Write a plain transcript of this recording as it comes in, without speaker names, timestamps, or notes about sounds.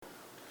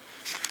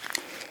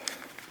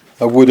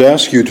I would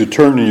ask you to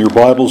turn in your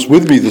Bibles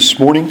with me this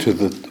morning to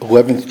the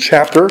 11th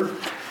chapter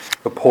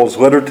of Paul's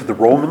letter to the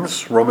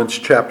Romans, Romans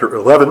chapter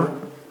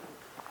 11.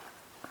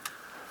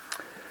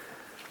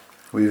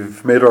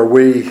 We've made our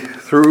way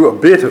through a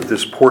bit of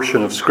this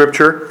portion of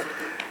Scripture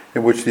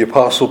in which the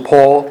Apostle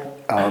Paul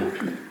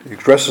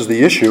addresses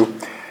the issue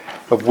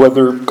of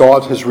whether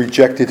God has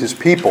rejected his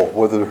people,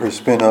 whether there has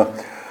been a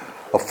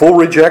full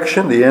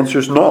rejection. The answer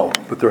is no,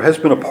 but there has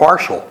been a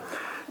partial,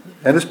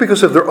 and it's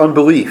because of their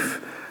unbelief.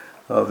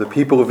 The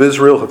people of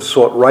Israel have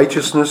sought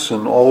righteousness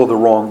in all of the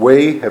wrong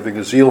way, having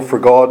a zeal for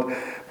God,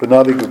 but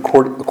not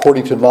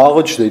according to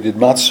knowledge. They did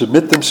not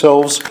submit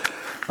themselves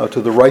to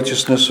the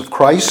righteousness of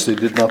Christ. They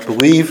did not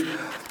believe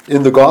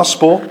in the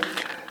gospel,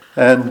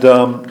 and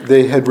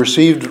they had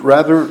received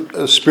rather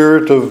a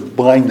spirit of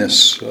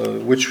blindness,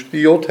 which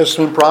the Old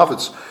Testament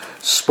prophets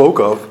spoke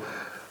of.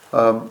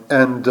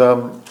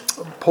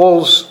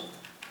 Paul's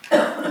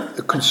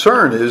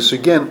concern is,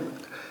 again,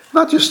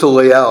 not just to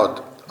lay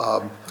out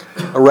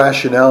a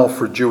rationale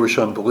for Jewish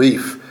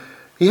unbelief.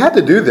 He had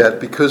to do that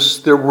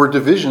because there were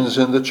divisions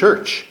in the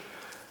church.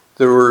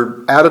 There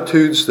were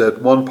attitudes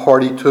that one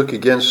party took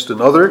against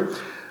another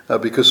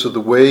because of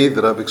the way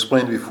that I've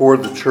explained before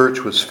the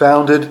church was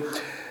founded.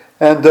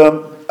 And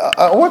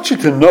I want you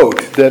to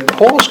note that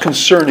Paul's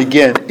concern,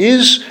 again,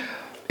 is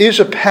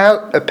a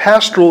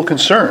pastoral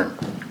concern.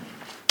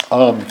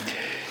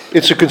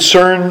 It's a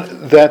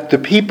concern that the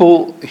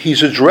people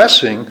he's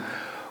addressing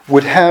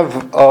would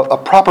have a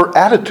proper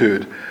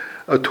attitude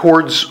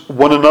towards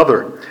one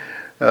another.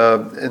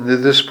 And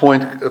at this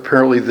point,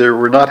 apparently, they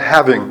were not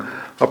having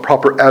a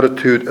proper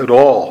attitude at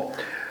all.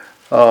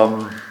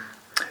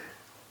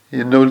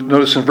 You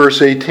notice in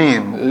verse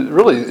 18,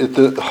 really at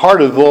the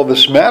heart of all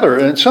this matter,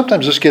 and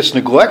sometimes this gets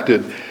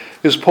neglected,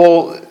 is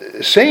Paul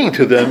saying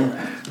to them,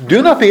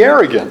 do not be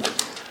arrogant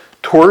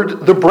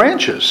toward the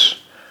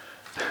branches.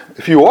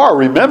 If you are,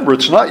 remember,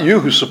 it's not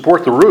you who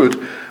support the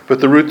root, but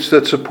the roots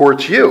that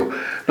supports you.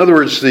 In other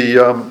words,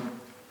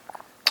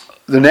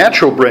 the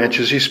natural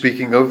branches he's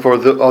speaking of are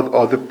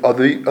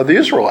the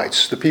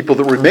Israelites, the people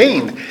that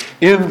remained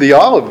in the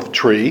olive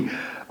tree,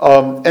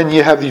 and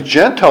you have the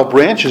Gentile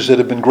branches that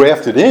have been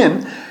grafted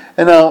in.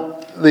 And now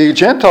the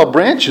Gentile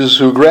branches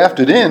who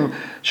grafted in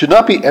should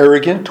not be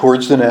arrogant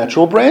towards the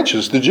natural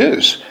branches, the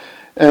Jews,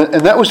 and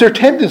that was their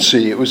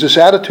tendency. It was this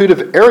attitude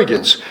of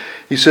arrogance.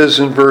 He says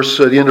in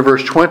the end of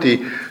verse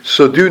 20,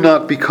 so do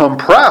not become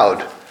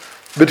proud,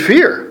 but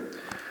fear.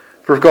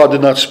 For if God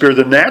did not spare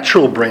the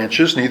natural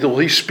branches, neither will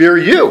he spare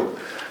you.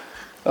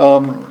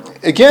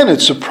 Again,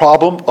 it's a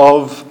problem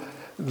of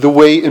the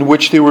way in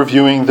which they were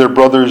viewing their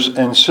brothers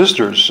and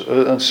sisters.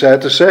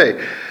 Sad to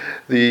say,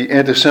 the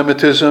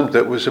anti-Semitism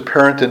that was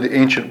apparent in the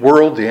ancient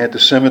world, the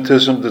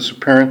anti-Semitism that's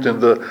apparent in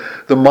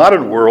the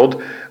modern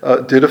world,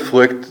 did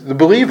afflict the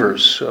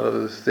believers.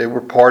 They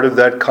were part of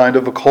that kind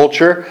of a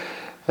culture,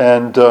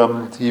 and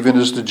even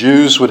as the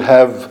Jews would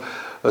have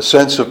a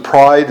sense of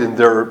pride in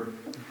their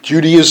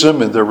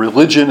Judaism and their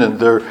religion and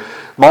their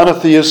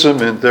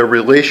monotheism and their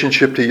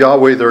relationship to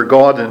Yahweh, their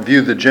God, and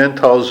view the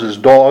Gentiles as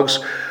dogs,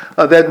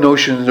 that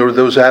notion or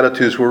those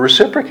attitudes were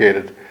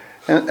reciprocated.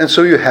 And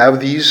so you have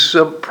these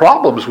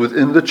problems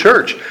within the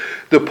church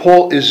that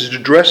Paul is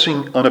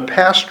addressing on a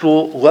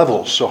pastoral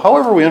level. So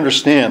however we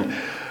understand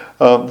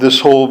this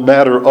whole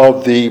matter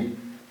of the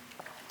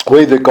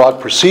way that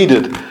God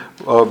proceeded,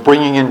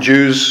 bringing in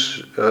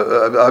Gentiles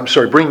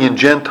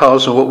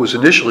in what was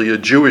initially a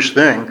Jewish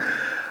thing,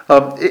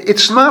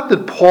 it's not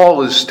that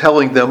Paul is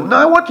telling them, no,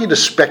 I want you to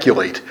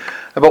speculate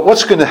about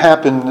what's going to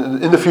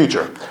happen in the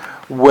future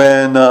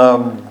when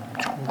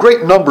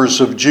great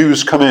numbers of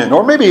Jews come in,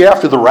 or maybe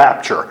after the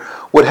rapture,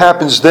 what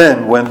happens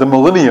then when the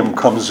millennium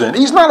comes in.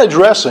 He's not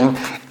addressing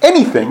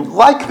anything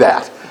like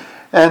that.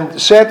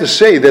 And sad to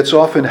say, that's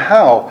often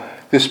how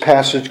this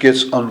passage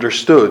gets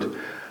understood.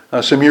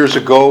 Some years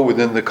ago,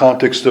 within the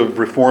context of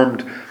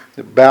Reformed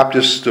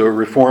Baptist or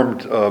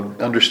Reformed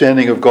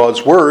understanding of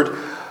God's Word,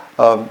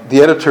 the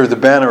editor of the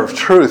Banner of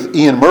Truth,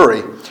 Ian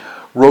Murray,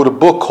 wrote a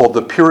book called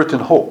The Puritan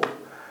Hope.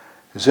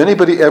 Has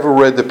anybody ever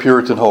read The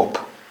Puritan Hope?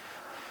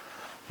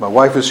 My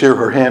wife is here,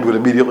 her hand would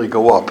immediately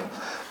go up.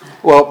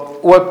 Well,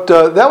 what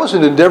that was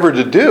an endeavor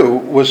to do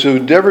was to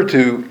endeavor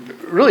to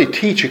really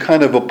teach a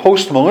kind of a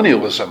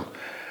post-millennialism.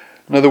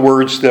 In other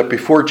words, that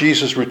before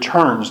Jesus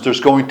returns, there's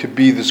going to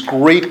be this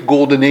great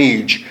golden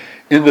age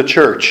in the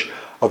church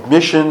of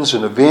missions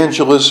and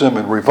evangelism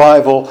and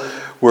revival,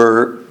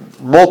 where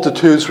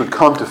multitudes would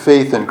come to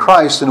faith in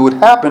Christ, and it would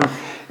happen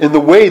in the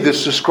way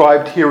that's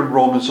described here in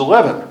Romans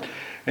 11.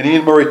 And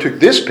Ian Murray took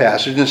this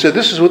passage and said,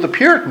 this is what the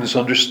Puritans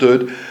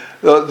understood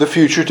the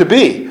future to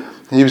be.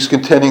 He was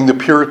contending the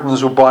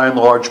Puritans were by and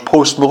large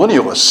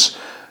post-millennialists,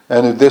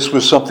 and this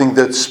was something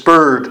that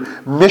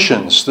spurred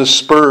missions. This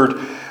spurred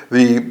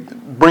the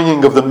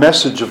bringing of the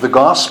message of the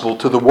gospel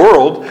to the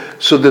world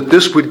so that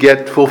this would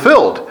get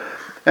fulfilled.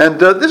 And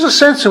there's a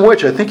sense in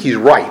which I think he's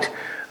right.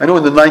 I know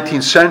in the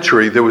 19th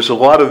century there was a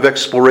lot of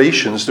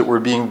explorations that were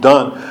being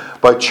done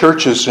by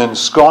churches in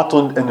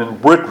Scotland and in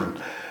Britain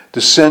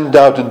to send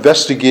out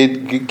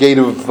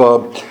investigative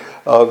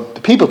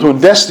people to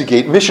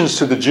investigate missions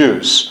to the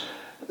Jews,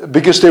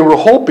 because they were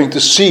hoping to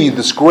see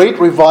this great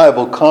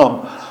revival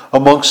come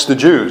amongst the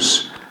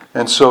Jews.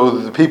 And so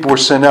the people were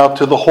sent out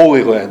to the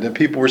Holy Land, and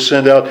people were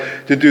sent out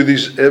to do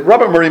these.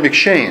 Robert Murray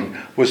McCheyne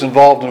was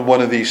involved in one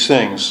of these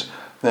things,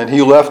 and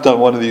he left on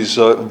one of these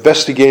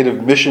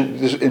investigative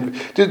missions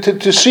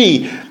to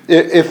see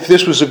if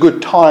this was a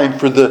good time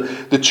for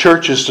the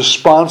churches to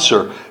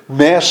sponsor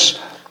mass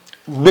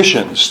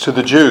missions to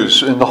the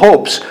Jews in the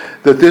hopes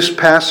that this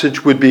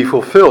passage would be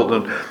fulfilled.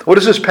 And what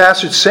is this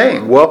passage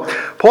saying? Well,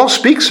 Paul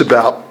speaks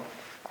about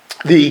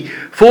the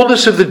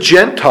fullness of the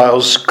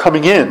Gentiles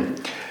coming in.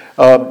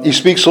 He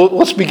speaks,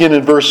 let's begin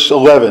in verse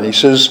 11. He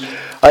says,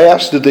 I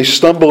asked, did they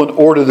stumble in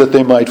order that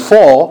they might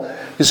fall?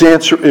 His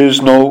answer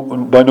is no,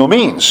 by no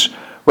means.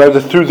 Rather,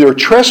 through their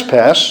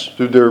trespass,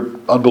 through their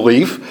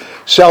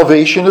unbelief,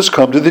 salvation has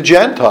come to the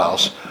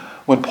Gentiles.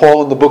 When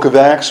Paul in the book of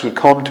Acts would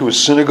come to a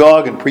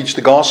synagogue and preach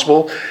the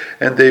gospel,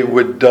 and they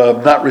would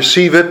not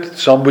receive it,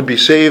 some would be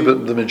saved,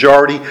 but the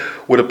majority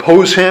would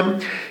oppose him.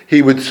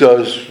 He would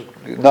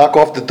knock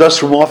off the dust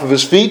from off of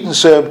his feet and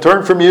say,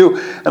 turn from you,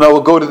 and I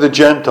will go to the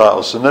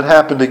Gentiles. And that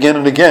happened again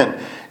and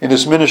again in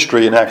his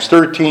ministry. In Acts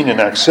 13, in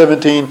Acts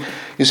 17,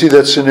 you see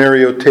that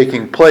scenario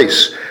taking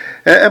place.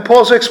 And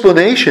Paul's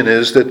explanation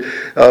is that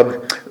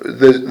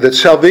that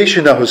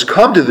salvation now has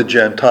come to the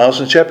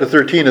Gentiles. In chapter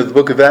 13 of the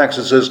book of Acts,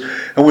 it says,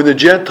 and when the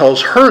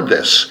Gentiles heard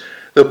this,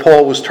 that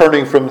Paul was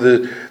turning from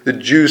the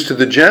Jews to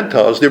the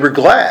Gentiles, they were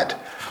glad.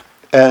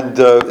 And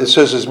it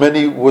says, as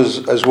many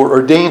as were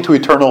ordained to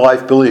eternal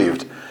life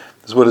believed,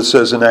 is what it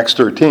says in Acts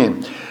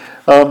 13.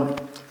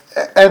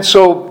 And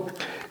so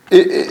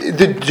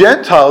the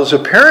Gentiles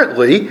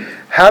apparently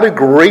had a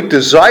great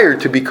desire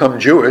to become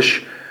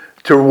Jewish,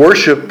 to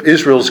worship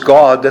Israel's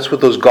God. That's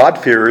what those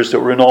God-fearers that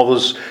were in all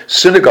those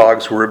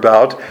synagogues were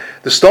about.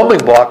 The stumbling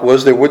block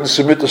was they wouldn't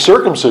submit to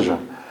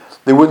circumcision.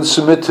 They wouldn't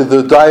submit to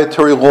the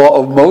dietary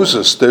law of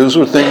Moses. Those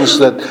were things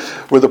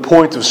that were the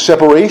point of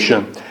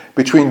separation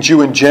between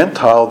Jew and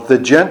Gentile, that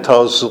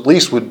Gentiles at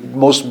least would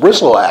most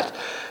bristle at.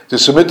 To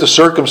submit to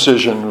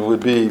circumcision would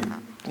be,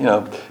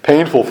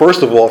 painful,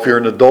 first of all, if you're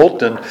an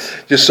adult, and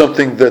just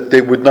something that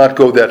they would not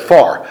go that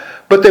far.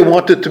 But they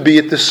wanted to be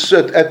at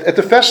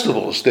the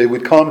festivals. They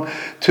would come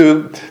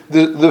to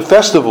the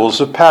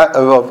festivals of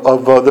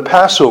the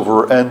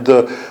Passover and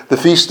the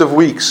Feast of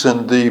Weeks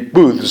and the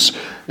booths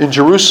in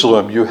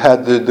Jerusalem. You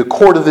had the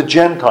court of the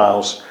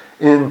Gentiles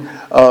in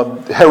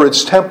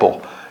Herod's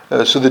temple.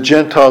 So the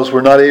Gentiles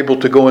were not able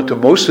to go into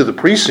most of the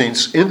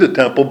precincts in the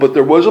temple, but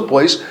there was a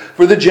place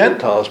for the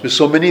Gentiles, because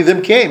so many of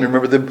them came.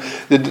 Remember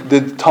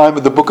the time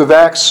of the book of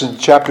Acts in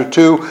chapter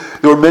 2,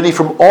 there were many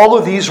from all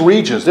of these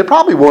regions. They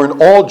probably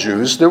weren't all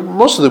Jews.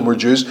 Most of them were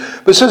Jews,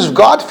 but it says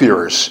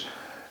God-fearers.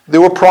 They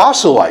were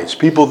proselytes,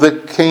 people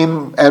that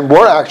came and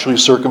were actually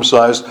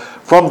circumcised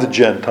from the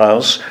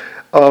Gentiles.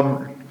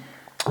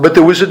 But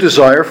there was a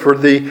desire for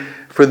the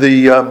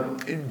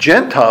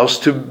Gentiles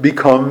to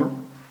become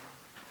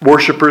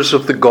worshippers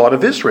of the God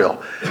of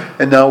Israel.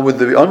 And now with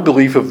the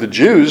unbelief of the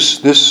Jews,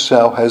 this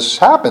has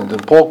happened.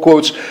 And Paul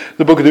quotes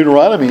the book of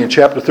Deuteronomy in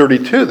chapter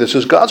 32 that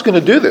says God's going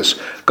to do this.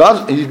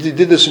 He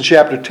did this in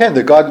chapter 10,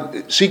 that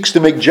God seeks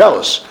to make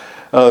jealous.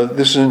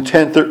 This is in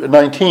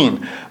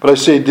 10:19. But I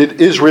say,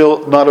 did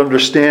Israel not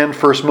understand?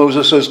 First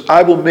Moses says,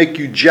 I will make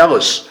you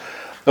jealous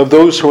of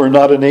those who are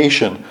not a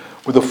nation.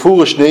 With a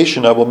foolish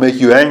nation I will make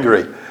you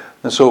angry.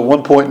 And so at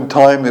one point in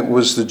time, it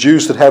was the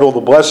Jews that had all the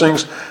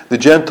blessings. The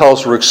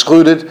Gentiles were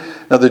excluded.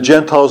 Now the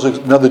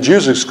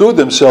Jews exclude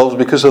themselves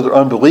because of their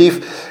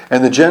unbelief.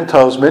 And the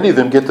Gentiles, many of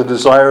them, get the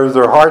desire of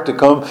their heart to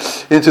come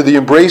into the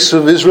embrace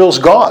of Israel's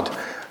God.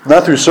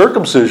 Not through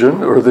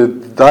circumcision or the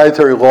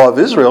dietary law of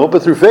Israel,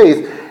 but through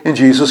faith in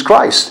Jesus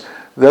Christ.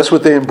 That's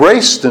what they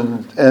embraced.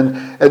 And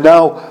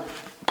now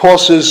Paul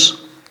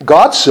says,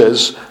 God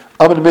says,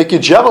 I'm going to make you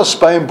jealous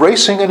by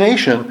embracing a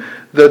nation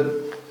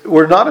that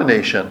were not a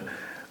nation.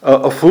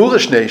 A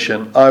foolish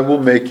nation, I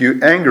will make you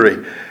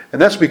angry.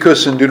 And that's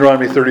because in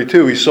Deuteronomy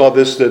 32, we saw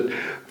this, that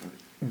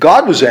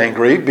God was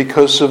angry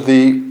because of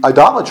the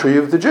idolatry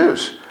of the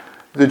Jews.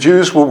 The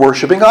Jews were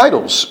worshiping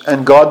idols,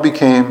 and God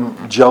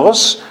became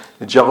jealous,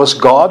 a jealous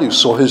God who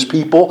saw his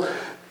people,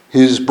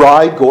 his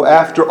bride, go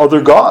after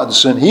other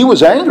gods, and he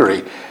was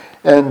angry.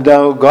 And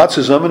now God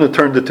says, I'm going to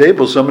turn the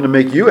tables, I'm going to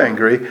make you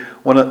angry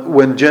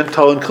when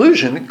Gentile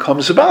inclusion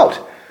comes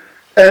about.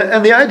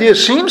 And the idea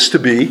seems to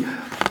be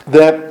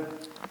that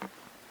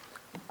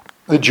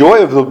the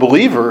joy of the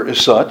believer is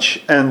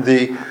such, and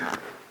the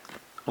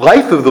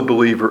life of the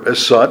believer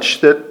is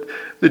such, that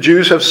the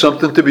Jews have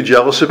something to be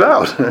jealous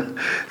about.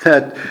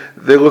 That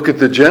they look at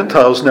the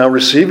Gentiles now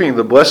receiving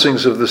the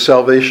blessings of the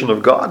salvation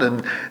of God,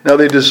 and now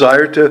they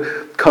desire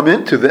to come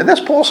into that. And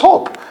that's Paul's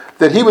hope,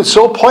 that he would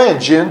so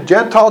plant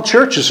Gentile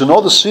churches in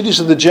all the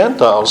cities of the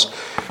Gentiles,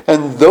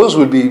 and those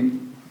would be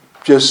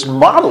just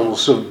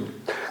models of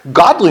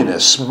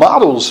godliness,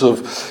 models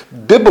of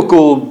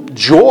biblical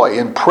joy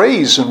and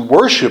praise and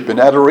worship and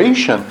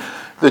adoration.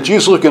 The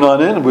Jews looking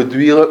on in would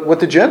be what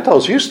the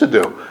Gentiles used to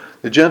do.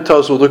 The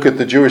Gentiles would look at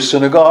the Jewish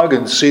synagogue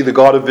and see the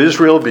God of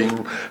Israel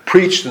being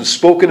preached and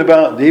spoken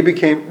about. They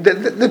became,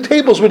 the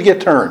tables would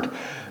get turned.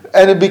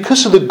 And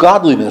because of the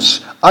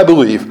godliness, I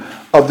believe,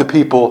 of the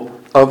people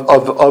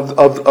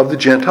of the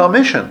Gentile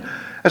mission.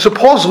 And so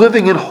Paul's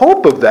living in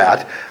hope of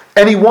that,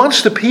 and he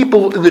wants the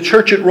people in the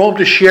church at Rome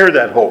to share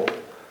that hope.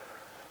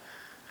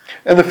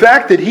 And the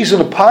fact that he's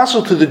an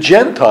apostle to the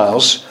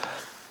Gentiles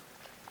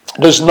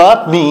does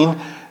not mean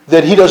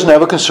that he doesn't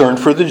have a concern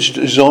for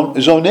his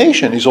own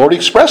nation. He's already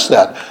expressed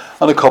that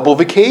on a couple of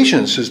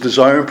occasions. His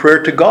desire and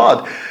prayer to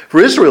God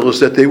for Israel is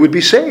that they would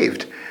be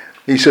saved.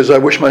 He says, I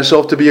wish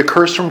myself to be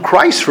accursed from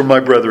Christ for my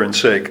brethren's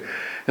sake.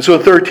 And so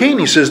in 13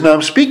 he says, now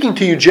I'm speaking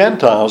to you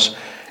Gentiles,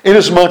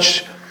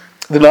 inasmuch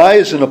that I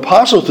as an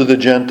apostle to the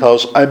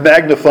Gentiles, I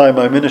magnify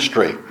my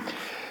ministry,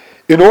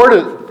 in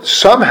order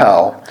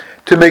somehow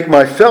to make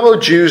my fellow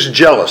Jews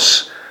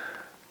jealous.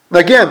 Now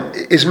again,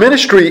 his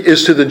ministry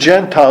is to the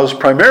Gentiles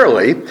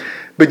primarily,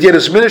 but yet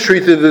his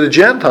ministry to the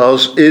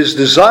Gentiles is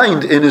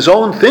designed in his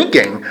own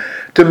thinking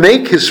to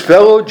make his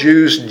fellow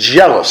Jews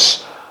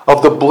jealous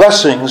of the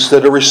blessings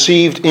that are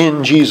received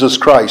in Jesus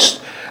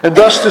Christ, and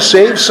thus to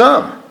save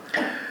some.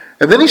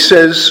 And then he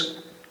says,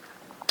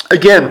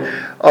 again,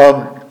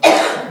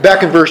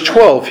 back in verse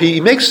 12, he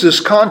makes this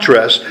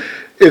contrast.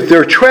 If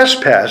their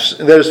trespass,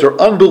 that is their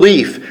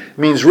unbelief,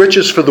 means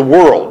riches for the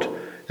world,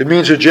 it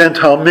means a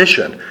Gentile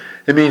mission.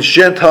 It means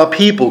Gentile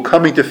people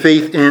coming to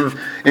faith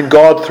in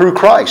God through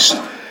Christ.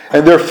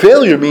 And their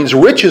failure means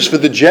riches for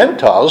the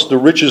Gentiles, the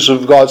riches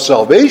of God's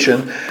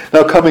salvation,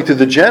 now coming to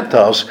the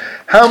Gentiles.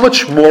 How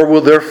much more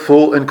will their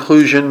full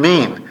inclusion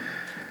mean?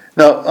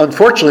 Now,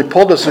 unfortunately,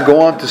 Paul doesn't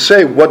go on to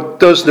say what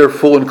does their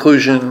full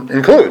inclusion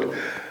include.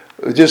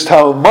 Just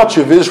how much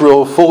of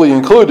Israel fully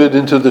included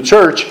into the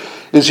church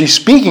is he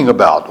speaking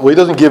about? Well, he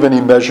doesn't give any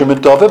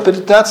measurement of it,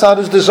 but that's not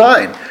his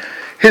design.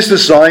 His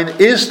design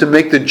is to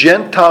make the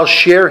Gentiles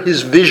share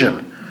his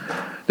vision,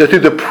 that through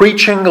the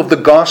preaching of the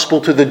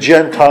gospel to the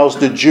Gentiles,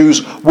 the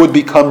Jews would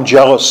become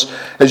jealous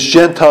as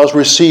Gentiles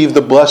receive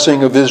the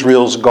blessing of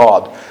Israel's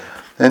God.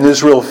 And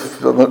Israel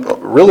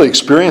really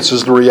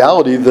experiences the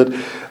reality that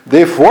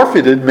they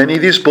forfeited many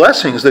of these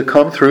blessings that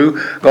come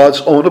through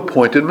God's own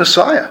appointed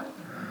Messiah.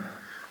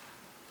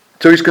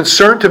 So he's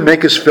concerned to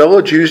make his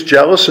fellow Jews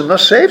jealous and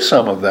thus save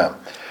some of them.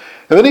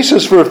 And then he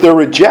says, for if their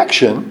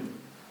rejection,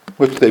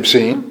 which they've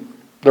seen,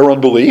 their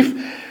unbelief,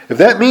 if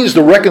that means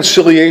the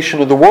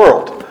reconciliation of the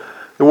world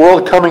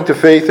coming to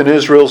faith in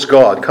Israel's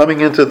God,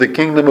 coming into the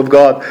kingdom of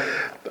God,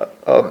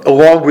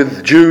 along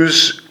with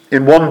Jews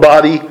in one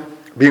body,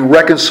 being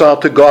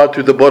reconciled to God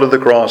through the blood of the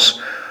cross,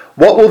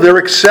 what will their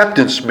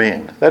acceptance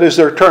mean? That is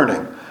their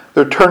turning.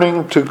 Their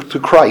turning to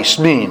Christ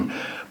mean,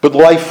 but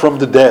life from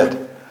the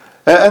dead.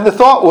 And the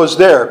thought was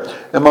there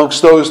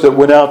amongst those that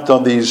went out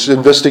on these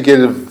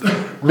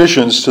investigative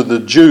missions to the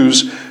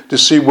Jews to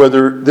see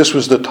whether this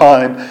was the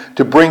time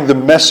to bring the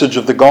message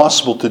of the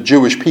gospel to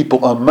Jewish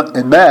people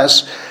en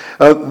masse.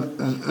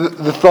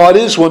 The thought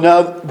is, well,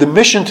 now the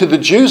mission to the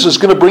Jews is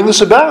going to bring this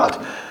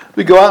about.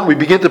 We go out and we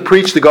begin to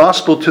preach the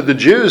gospel to the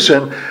Jews,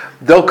 and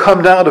they'll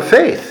come down to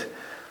faith.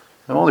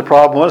 The only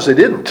problem was they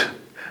didn't.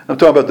 I'm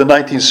talking about the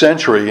 19th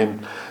century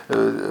and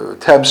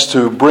attempts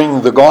to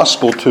bring the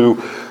gospel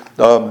to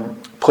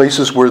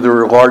places where there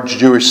were large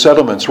Jewish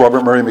settlements.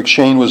 Robert Murray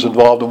McCheyne was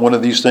involved in one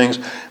of these things.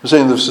 I'm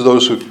saying this to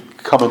those who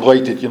come in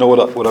late, you know what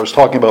I was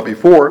talking about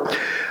before.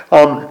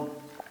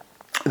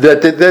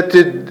 That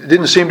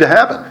didn't seem to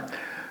happen.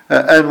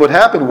 And what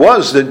happened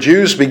was that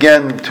Jews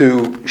began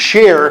to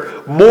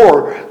share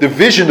more the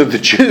vision of the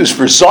Jews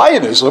for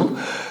Zionism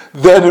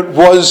than it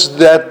was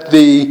that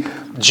the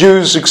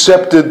Jews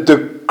accepted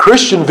the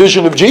Christian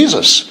vision of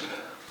Jesus.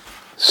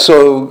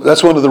 So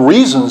that's one of the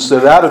reasons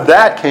that out of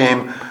that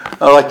came,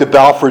 like the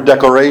Balfour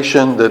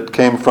Declaration that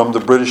came from the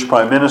British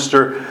Prime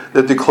Minister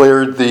that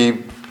declared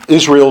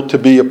Israel to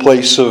be a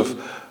place of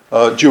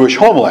Jewish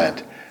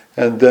homeland.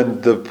 And then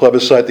the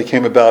plebiscite that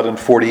came about in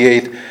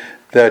 1948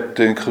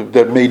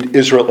 that made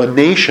Israel a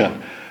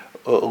nation.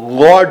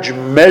 Large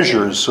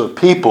measures of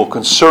people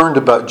concerned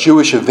about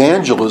Jewish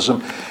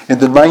evangelism in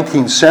the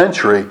 19th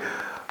century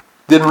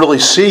didn't really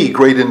see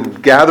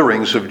great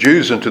gatherings of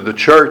Jews into the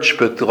church,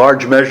 but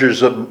large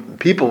measures of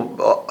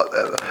people,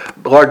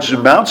 large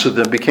amounts of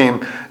them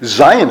became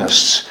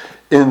Zionists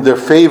in their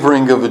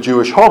favoring of a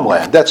Jewish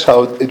homeland. That's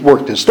how it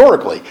worked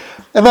historically.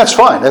 And that's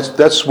fine.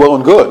 That's well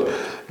and good,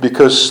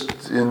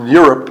 because in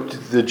Europe,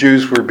 the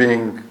Jews were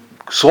being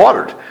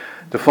slaughtered.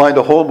 To find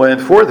a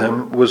homeland for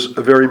them was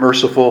a very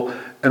merciful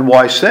and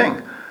wise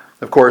thing.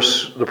 Of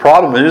course, the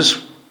problem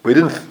is we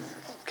didn't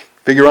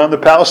figure out the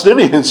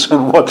Palestinians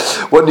and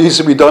what needs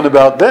to be done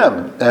about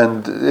them.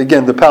 And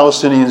again, the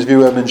Palestinians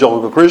view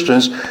evangelical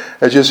Christians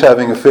as just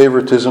having a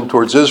favoritism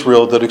towards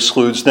Israel that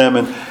excludes them,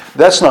 and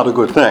that's not a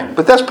good thing.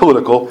 But that's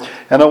political,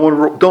 and I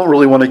don't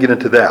really want to get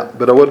into that.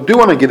 But what I do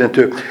want to get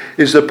into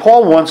is that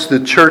Paul wants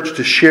the church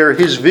to share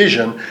his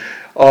vision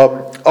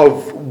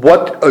of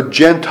what a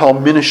Gentile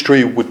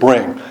ministry would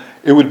bring.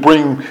 It would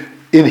bring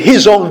in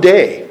his own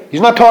day.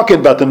 He's not talking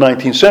about the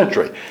 19th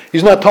century.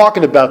 He's not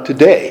talking about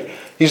today.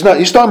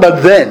 He's talking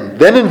about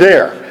then and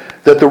there,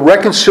 that the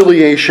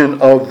reconciliation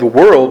of the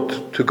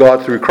world to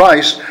God through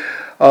Christ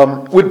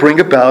would bring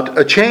about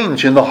a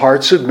change in the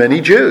hearts of many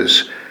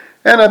Jews.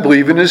 And I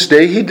believe in his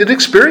day he did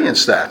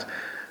experience that.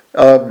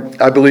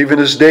 I believe in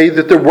his day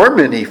that there were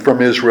many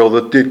from Israel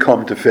that did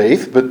come to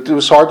faith, but it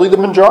was hardly the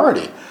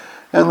majority.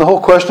 And the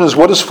whole question is,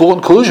 what does full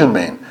inclusion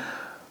mean?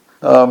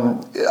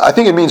 I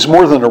think it means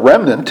more than a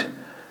remnant.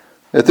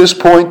 At this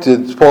point,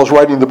 as Paul's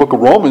writing the book of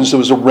Romans, there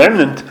was a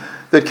remnant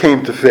that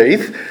came to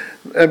faith,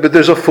 but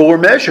there's a fuller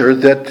measure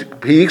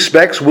that he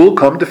expects will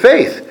come to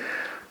faith.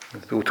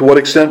 To what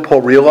extent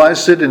Paul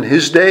realized it in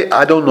his day,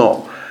 I don't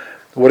know.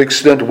 To what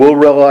extent we'll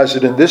realize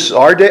it in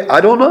our day,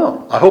 I don't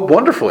know. I hope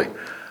wonderfully.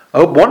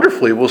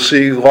 We'll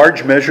see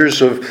large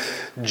measures of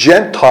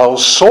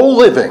Gentiles so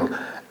living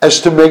as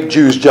to make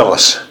Jews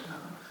jealous.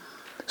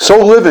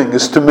 So living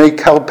as to make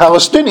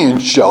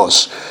Palestinians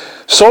jealous.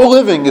 So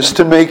living as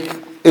to make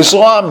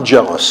Islam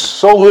jealous.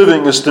 So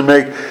living as to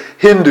make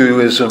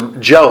Hinduism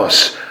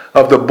jealous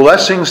of the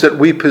blessings that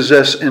we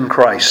possess in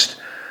Christ.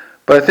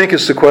 But I think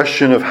it's the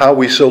question of how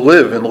we so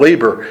live and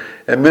labor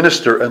and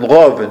minister and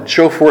love and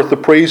show forth the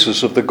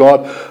praises of the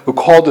God who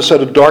called us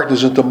out of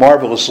darkness into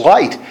marvelous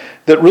light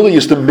that really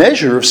is the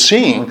measure of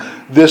seeing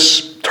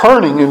this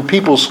turning in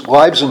people's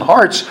lives and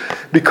hearts,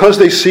 because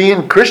they see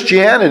in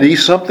Christianity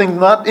something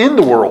not in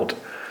the world,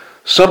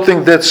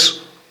 something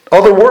that's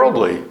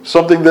otherworldly,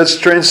 something that's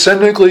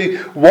transcendently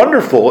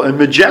wonderful and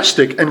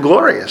majestic and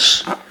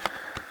glorious.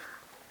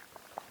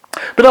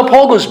 But now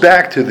Paul goes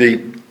back to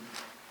the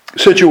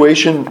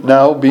situation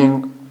now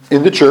being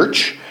in the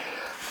church.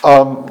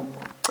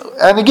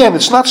 And again,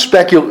 it's not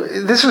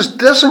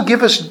doesn't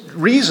give us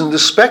reason to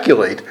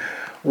speculate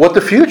what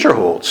the future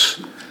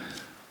holds.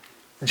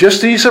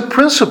 Just these are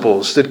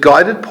principles that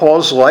guided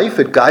Paul's life,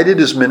 that guided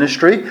his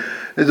ministry.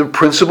 The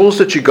principles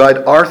that should guide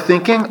our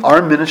thinking,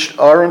 our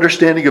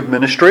understanding of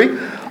ministry,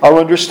 our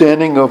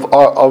understanding of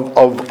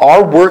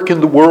our work in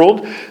the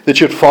world, that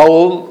should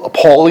follow a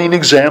Pauline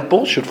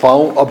example, should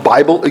follow a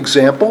Bible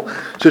example,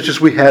 such as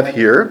we have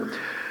here.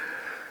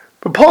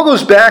 But Paul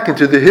goes back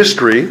into the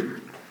history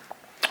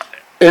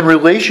in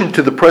relation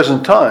to the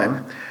present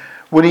time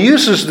when he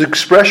uses the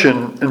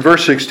expression in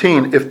verse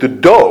 16, if the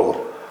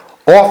dough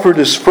offered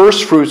as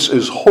first fruits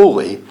is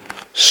holy,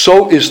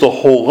 so is the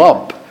whole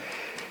lump.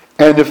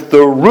 And if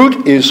the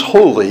root is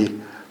holy,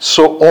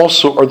 so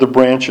also are the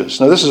branches.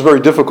 Now this is very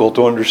difficult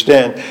to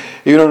understand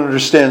if you don't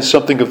understand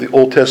something of the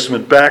Old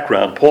Testament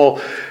background. Paul,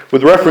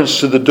 with reference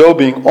to the dough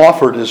being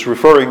offered, is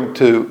referring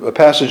to a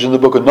passage in the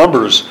book of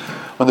Numbers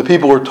when the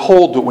people are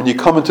told that when you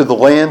come into the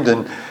land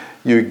and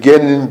you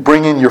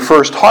bring in your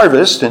first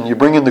harvest and you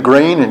bring in the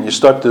grain and you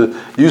start to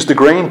use the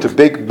grain to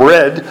bake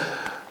bread,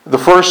 the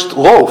first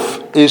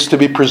loaf is to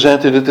be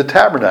presented at the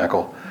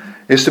tabernacle.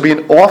 Is to be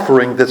an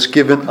offering that's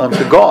given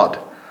unto God.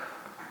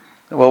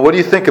 Well, what do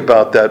you think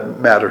about that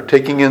matter?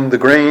 Taking in the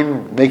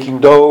grain,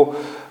 making dough,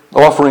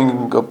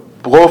 offering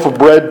a loaf of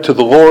bread to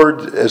the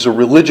Lord as a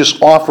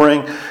religious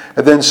offering,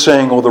 and then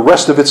saying, the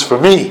rest of it's for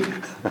me.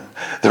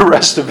 The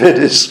rest of it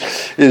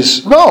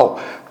is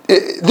no.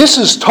 This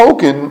is a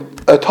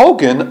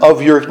token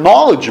of your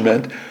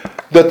acknowledgement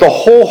that the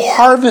whole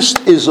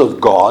harvest is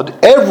of God.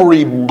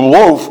 Every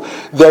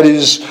loaf that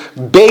is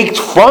baked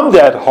from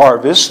that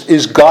harvest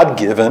is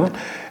God-given.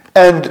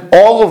 And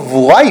all of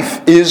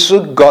life is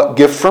a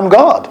gift from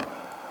God.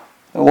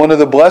 One of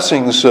the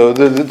blessings,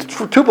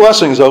 the two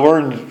blessings I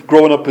learned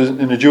growing up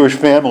in a Jewish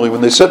family,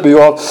 when they sent me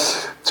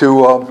off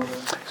to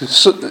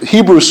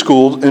Hebrew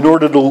school in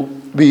order to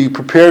be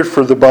prepared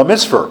for the bar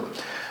mitzvah.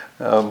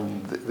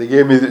 They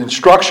gave me the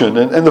instruction.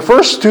 And the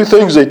first two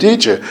things they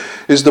teach you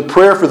is the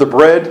prayer for the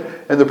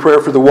bread and the prayer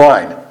for the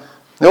wine.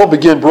 They all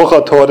begin,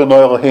 Baruch atah Adonai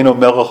Eloheinu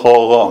melech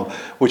haolam,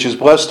 which is,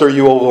 blessed are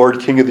you, O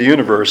Lord, King of the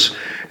universe.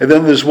 And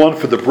then there's one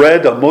for the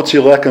bread,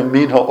 Motzi lechem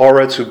min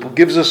haaretz, who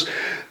gives us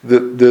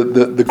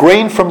the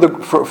grain from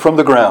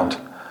the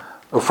ground,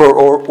 or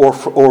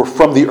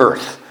from the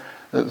earth,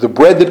 the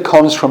bread that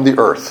comes from the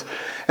earth.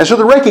 And so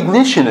the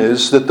recognition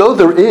is that though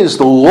there is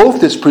the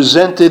loaf that's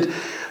presented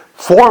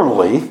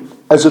formally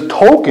as a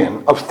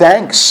token of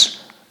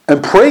thanks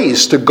and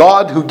praise to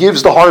God who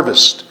gives the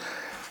harvest,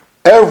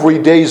 every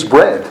day's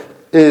bread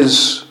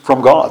is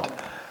from God.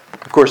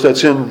 Of course,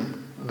 that's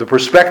in the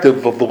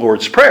perspective of the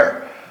Lord's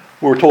Prayer.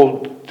 We're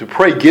told to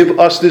pray, give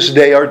us this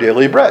day our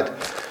daily bread.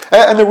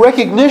 And the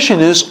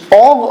recognition is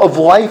all of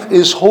life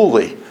is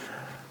holy.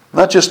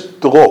 Not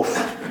just the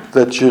loaf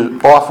that you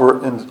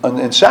offer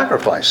in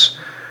sacrifice,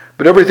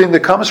 but everything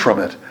that comes from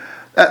it.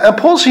 And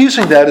Paul's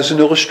using that as an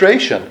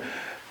illustration.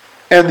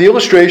 And the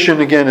illustration,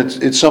 again,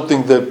 it's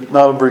something that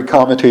not every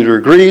commentator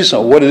agrees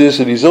on what it is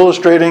that he's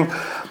illustrating.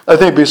 I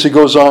think basically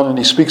goes on and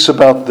he speaks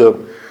about the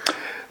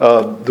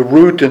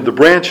root and the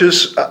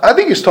branches. I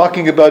think he's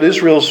talking about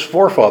Israel's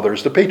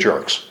forefathers, the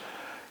patriarchs.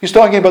 He's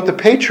talking about the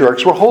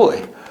patriarchs were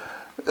holy.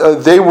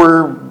 They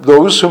were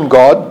those whom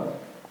God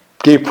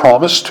gave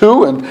promise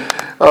to, and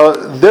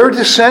their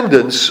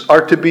descendants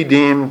are to be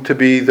deemed to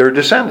be their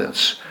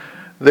descendants.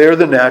 They are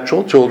the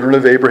natural children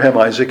of Abraham,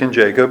 Isaac, and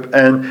Jacob,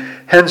 and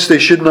hence they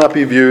should not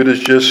be viewed as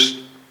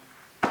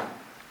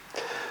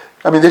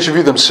they should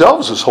view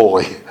themselves as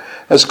holy,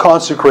 as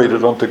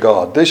consecrated unto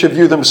God. They should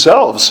view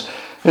themselves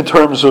in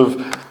terms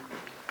of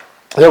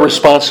their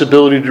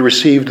responsibility to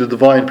receive the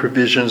divine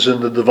provisions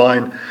and the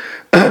divine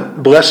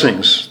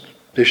blessings.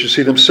 They should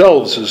see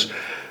themselves as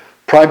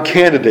prime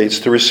candidates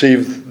to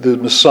receive the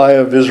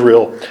Messiah of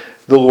Israel,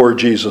 the Lord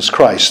Jesus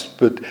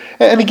Christ.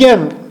 And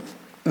again,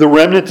 the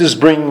remnant is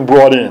being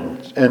brought in,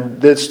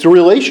 and that's the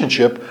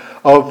relationship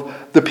of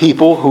the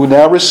people who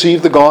now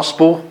receive the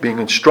gospel, being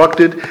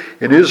instructed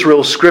in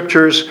Israel's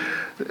scriptures.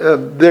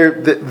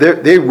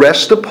 They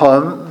rest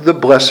upon the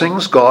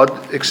blessings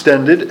God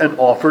extended and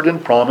offered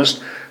and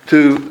promised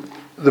to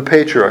the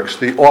patriarchs,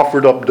 the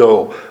offered up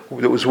dough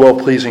that was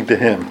well-pleasing to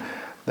him.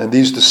 And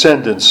these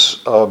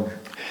descendants,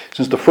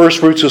 since the first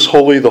fruits is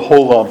holy, the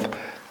whole lump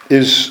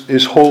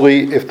is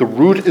holy. If the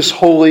root is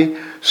holy,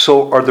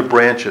 so are the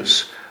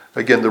branches.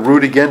 Again, the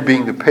root again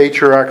being the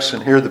patriarchs,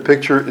 and here the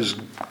picture is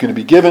going to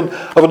be given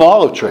of an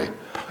olive tree.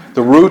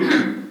 The root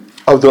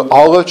of the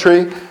olive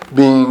tree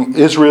being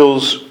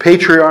Israel's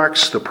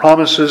patriarchs, the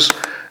promises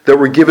that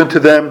were given to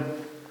them,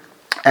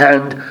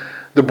 and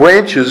the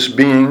branches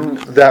being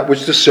that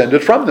which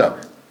descended from them.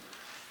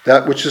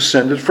 That which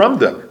descended from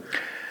them.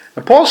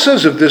 And Paul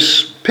says of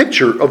this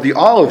picture of the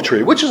olive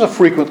tree, which is a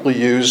frequently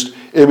used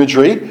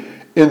imagery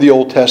in the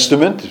Old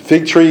Testament,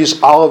 fig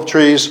trees, olive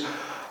trees,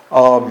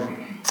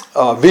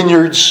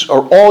 vineyards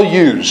are all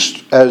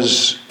used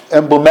as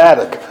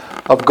emblematic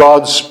of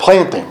God's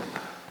planting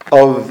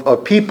of a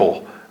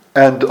people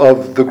and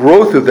of the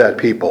growth of that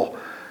people.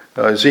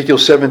 Ezekiel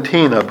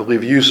 17, I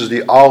believe, uses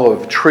the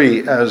olive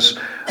tree as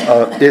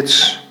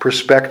its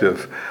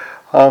perspective.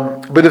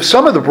 But if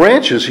some of the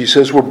branches, he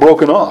says, were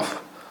broken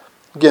off,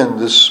 again,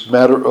 this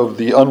matter of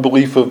the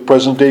unbelief of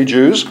present-day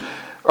Jews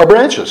are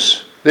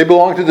branches. They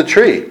belong to the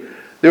tree.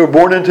 They were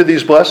born into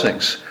these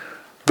blessings,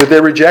 but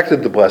they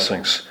rejected the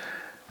blessings.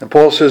 And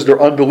Paul says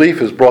their unbelief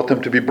has brought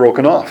them to be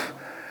broken off.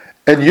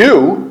 And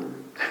you,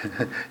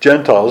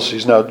 Gentiles,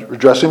 he's now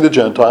addressing the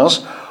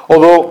Gentiles,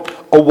 although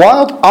a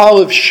wild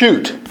olive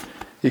shoot,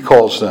 he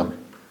calls them,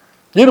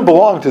 you don't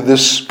belong to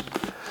this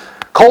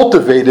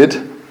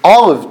cultivated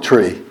olive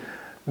tree.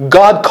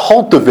 God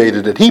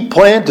cultivated it. He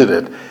planted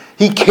it.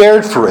 He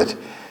cared for it.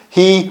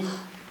 He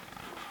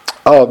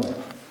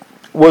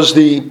was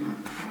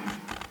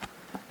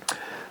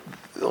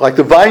like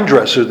the vine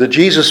dresser that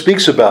Jesus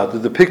speaks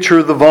about, the picture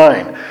of the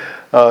vine.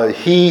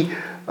 He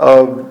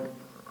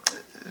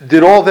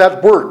did all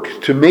that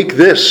work to make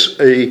this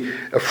a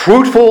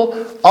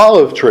fruitful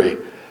olive tree.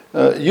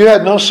 You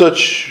had no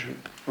such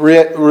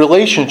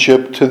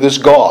relationship to this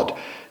God.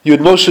 You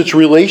had no such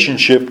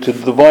relationship to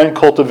the divine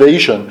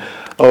cultivation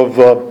of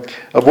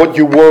what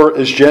you were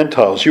as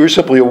Gentiles. You were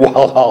simply a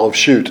wild olive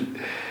shoot.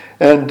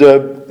 And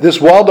this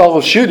wild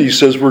olive shoot, he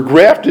says, were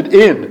grafted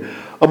in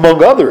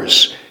among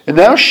others and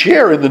now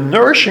share in the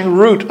nourishing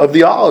root of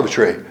the olive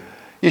tree.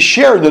 You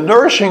share in the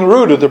nourishing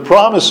root of the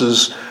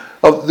promises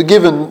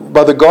given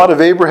by the God of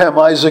Abraham,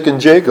 Isaac, and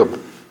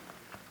Jacob.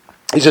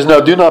 He says,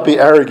 now do not be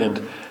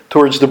arrogant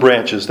towards the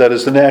branches, that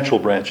is the natural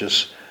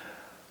branches.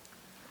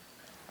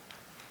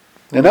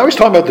 And now he's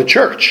talking about the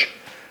church.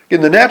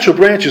 Again, the natural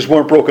branches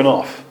weren't broken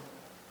off.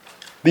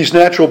 These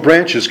natural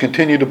branches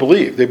continue to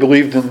believe. They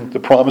believed in the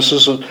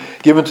promises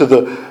given to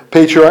the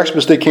patriarchs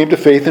because they came to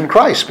faith in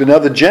Christ. But now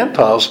the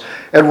Gentiles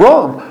at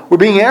Rome were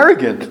being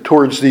arrogant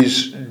towards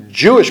these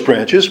Jewish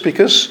branches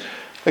because,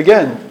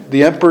 again,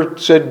 the emperor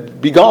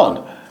said, be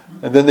gone.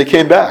 And then they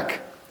came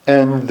back.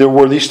 And there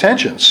were these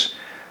tensions.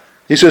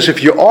 He says,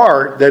 if you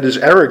are, that is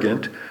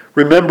arrogant,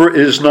 remember it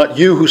is not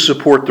you who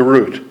support the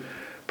root,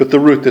 but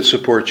the root that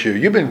supports you.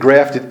 You've been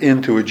grafted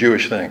into a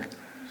Jewish thing.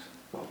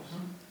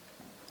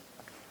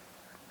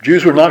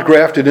 Jews were not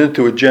grafted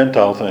into a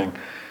Gentile thing.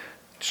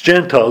 It's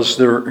Gentiles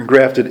that are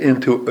grafted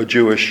into a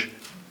Jewish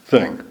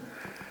thing.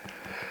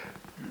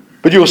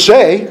 But you'll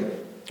say,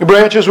 the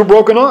branches were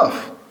broken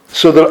off,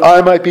 so that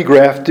I might be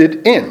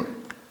grafted in.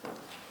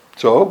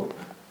 So,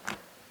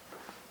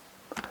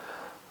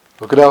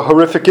 look at how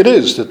horrific it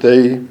is that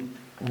they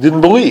didn't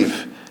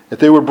believe, that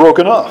they were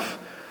broken off.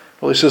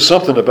 Well, he says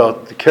something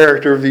about the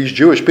character of these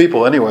Jewish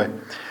people anyway.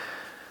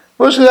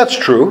 Well, so that's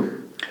true.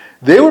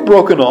 They were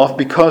broken off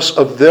because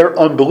of their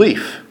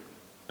unbelief.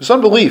 It's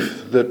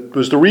unbelief that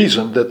was the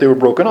reason that they were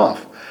broken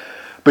off.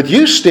 But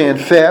you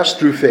stand fast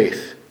through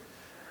faith.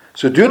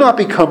 So do not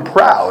become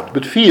proud,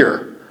 but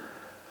fear.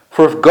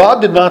 For if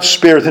God did not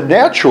spare the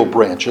natural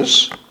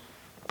branches,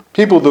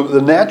 people,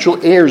 the natural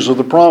heirs of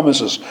the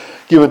promises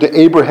given to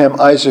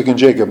Abraham, Isaac, and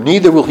Jacob,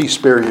 neither will he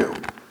spare you.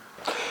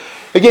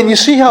 Again, you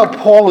see how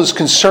Paul is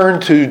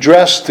concerned to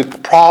address the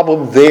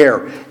problem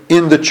there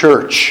in the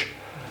church.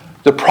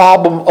 The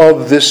problem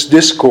of this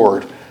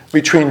discord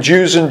between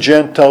Jews and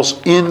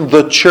Gentiles in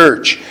the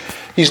church.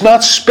 He's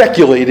not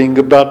speculating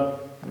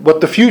about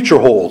what the future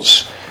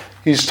holds.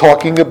 He's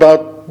talking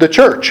about the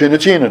church in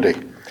its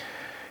unity.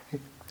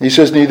 He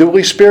says, neither will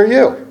he spare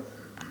you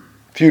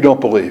if you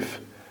don't believe.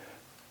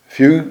 If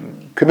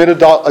you commit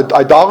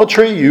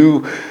idolatry,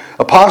 you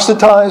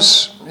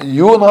apostatize,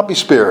 you will not be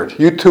spared.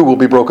 You too will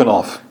be broken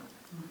off.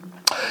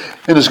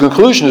 And his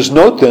conclusion is,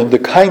 note then the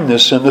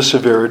kindness and the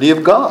severity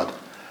of God.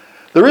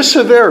 There is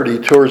severity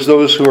towards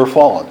those who are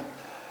fallen.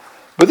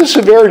 But this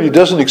severity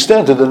doesn't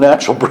extend to the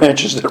natural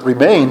branches that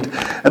remained.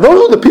 And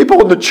those are the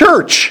people in the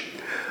church.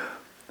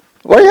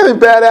 Why are you having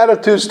bad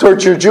attitudes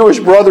towards your Jewish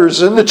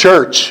brothers in the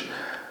church?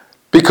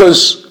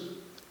 Because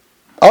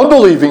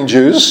unbelieving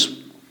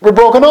Jews were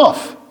broken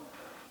off.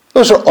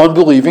 Those are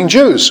unbelieving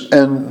Jews.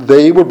 And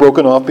they were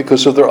broken off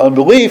because of their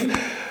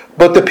unbelief.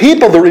 But the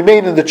people that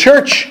remain in the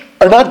church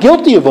are not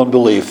guilty of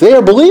unbelief. They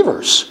are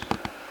believers.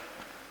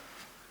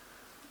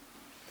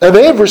 And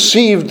they have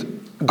received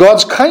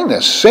God's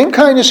kindness, same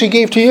kindness he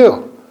gave to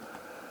you.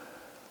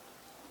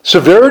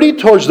 Severity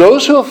towards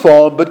those who have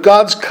fallen, but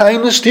God's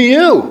kindness to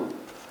you.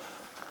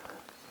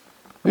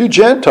 You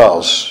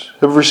Gentiles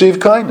have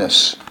received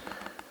kindness.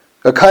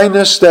 A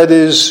kindness that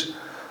is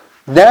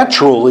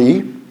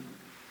naturally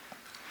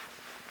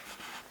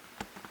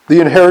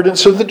the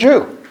inheritance of the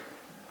Jew.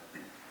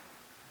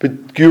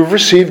 But you've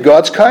received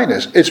God's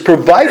kindness. It's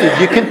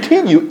provided you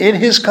continue in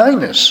his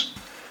kindness.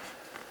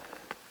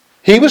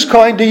 He was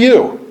kind to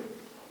you.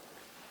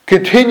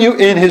 Continue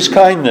in his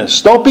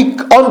kindness. Don't be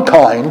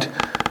unkind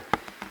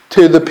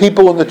to the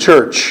people in the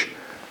church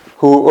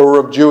who are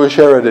of Jewish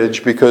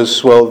heritage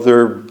because, well,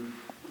 their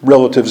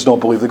relatives don't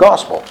believe the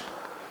gospel.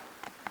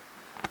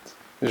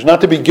 There's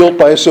not to be guilt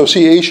by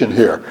association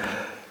here.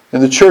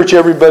 In the church,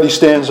 everybody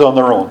stands on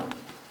their own.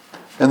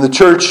 In the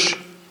church,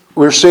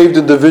 we're saved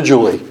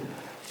individually.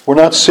 We're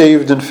not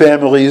saved in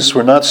families.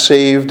 We're not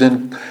saved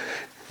in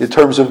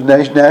terms of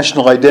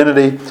national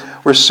identity.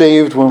 We're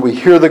saved when we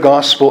hear the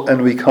gospel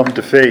and we come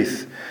to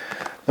faith.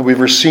 And we've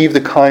received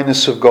the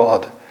kindness of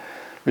God.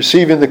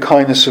 Receiving the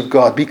kindness of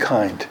God. Be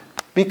kind.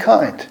 Be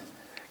kind.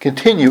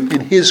 Continue in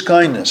his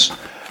kindness.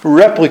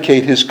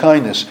 Replicate his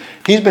kindness.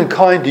 He's been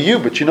kind to you,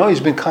 but you know he's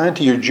been kind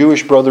to your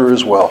Jewish brother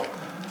as well.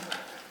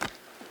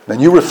 And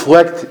you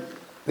reflect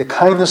the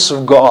kindness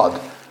of God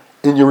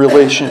in your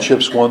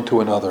relationships one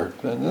to another.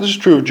 And this is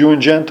true of Jew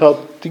and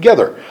Gentile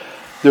together.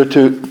 They're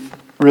to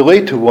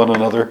relate to one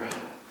another,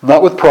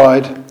 not with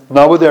pride,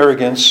 not with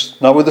arrogance,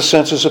 not with a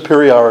sense of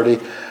superiority,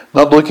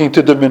 not looking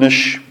to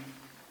diminish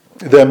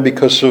them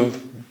because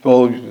of,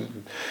 well,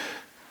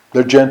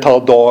 they're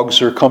Gentile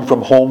dogs or come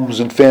from homes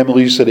and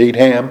families that ate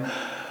ham.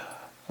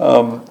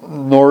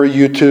 Nor are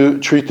you to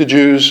treat the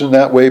Jews in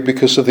that way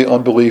because of the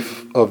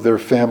unbelief of their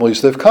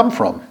families they've come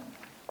from.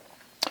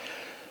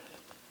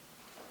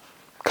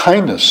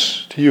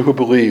 Kindness to you who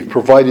believe,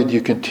 provided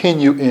you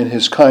continue in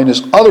his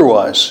kindness.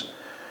 Otherwise,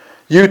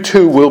 you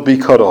too will be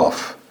cut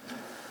off.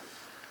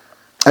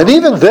 And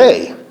even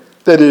they,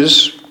 that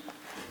is,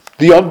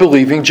 the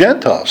unbelieving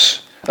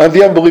Gentiles,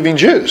 the unbelieving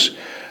Jews,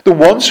 the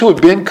ones who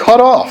have been cut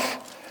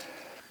off,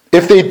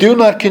 if they do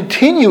not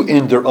continue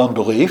in their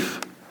unbelief,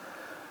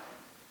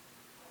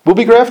 will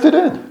be grafted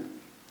in.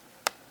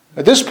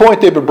 At this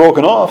point, they've been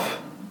broken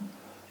off.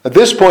 At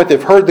this point,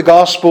 they've heard the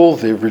gospel,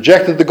 they've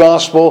rejected the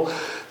gospel,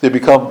 they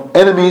become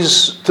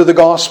enemies to the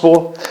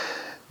gospel.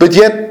 But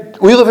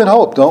yet, we live in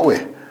hope, don't we?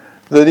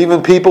 That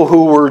even people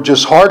who were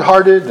just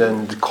hard-hearted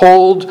and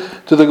cold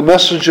to the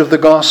message of the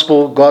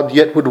gospel, God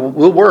yet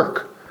will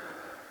work.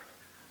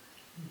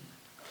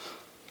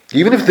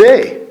 Even if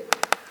they,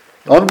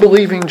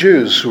 unbelieving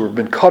Jews who have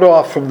been cut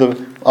off from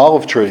the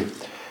olive tree,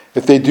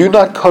 if they do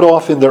not cut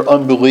off in their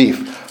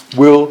unbelief,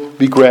 will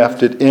be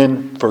grafted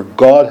in, for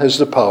God has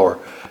the power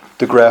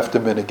to graft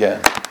them in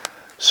again.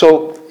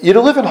 So, you're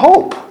to live in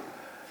hope.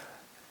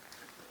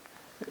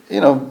 You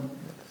know,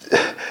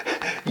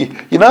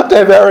 you're not to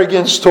have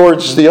arrogance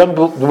towards the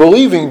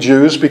unbelieving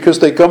Jews because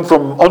they come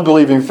from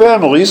unbelieving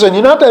families, and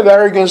you're not to have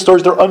arrogance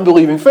towards their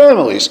unbelieving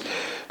families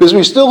because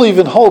we still live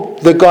in hope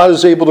that God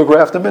is able to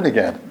graft them in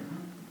again.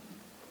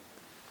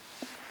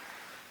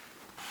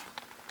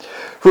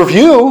 For if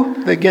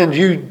you, again,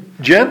 you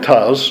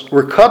Gentiles,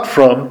 were cut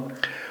from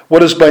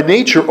what is by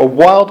nature a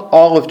wild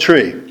olive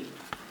tree,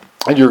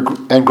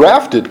 and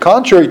grafted,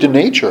 contrary to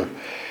nature,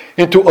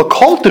 into a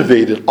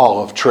cultivated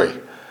olive tree,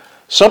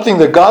 something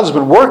that God's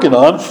been working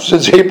on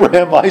since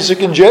Abraham,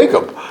 Isaac, and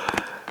Jacob,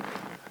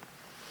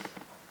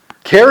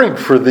 caring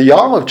for the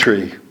olive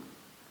tree.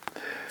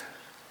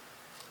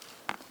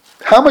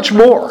 How much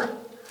more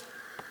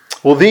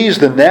will these,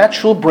 the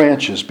natural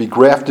branches, be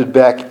grafted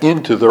back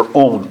into their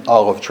own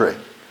olive tree?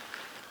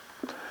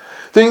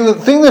 The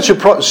thing that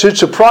should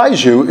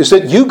surprise you is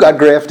that you got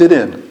grafted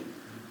in.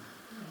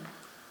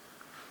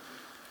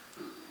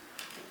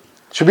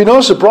 It should be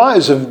no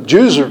surprise if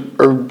Jews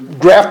are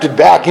grafted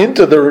back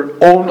into their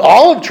own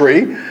olive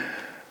tree.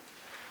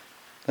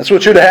 That's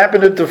what should have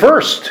happened at the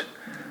first.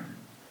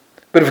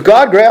 But if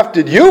God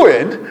grafted you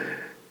in,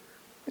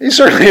 he's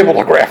certainly able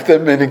to graft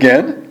them in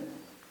again.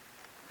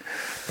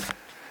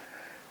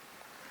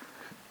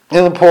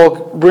 And then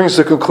Paul brings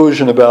the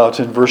conclusion about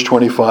in verse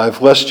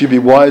 25, lest you be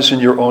wise in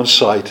your own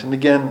sight. And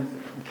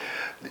again,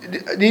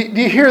 do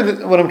you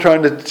hear what I'm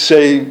trying to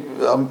say?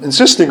 I'm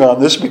insisting on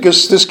this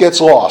because this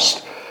gets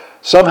lost.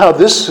 Somehow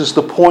this is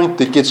the point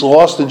that gets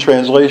lost in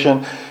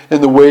translation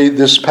in the way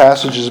this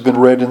passage has been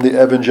read in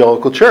the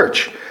evangelical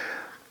church,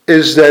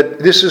 is that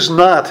this is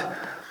not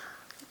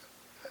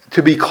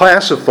to be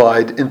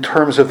classified in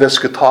terms of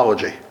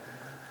eschatology.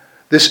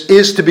 This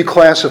is to be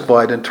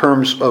classified in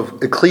terms of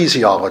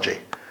ecclesiology,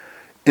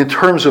 in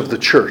terms of the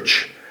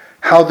church,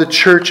 how the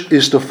church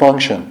is to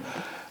function.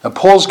 And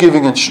Paul's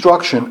giving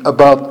instruction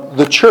about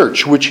the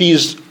church, which he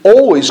has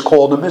always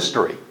called a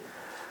mystery.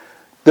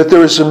 That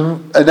there is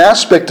an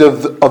aspect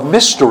of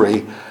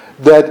mystery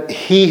that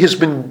he has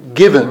been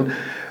given,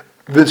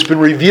 that's been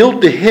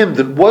revealed to him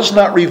that was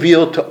not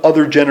revealed to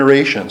other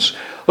generations.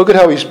 Look at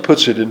how he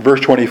puts it in verse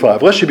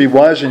 25. Lest you be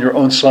wise in your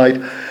own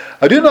sight,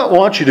 I do not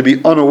want you to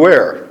be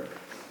unaware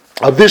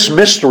of this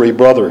mystery,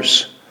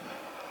 brothers.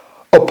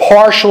 A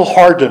partial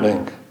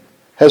hardening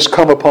has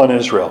come upon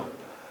Israel.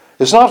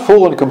 It's not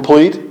full and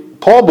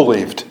complete. Paul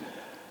believed.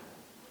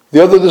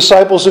 The other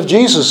disciples of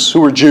Jesus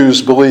who were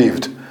Jews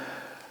believed.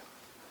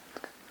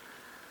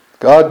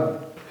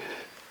 God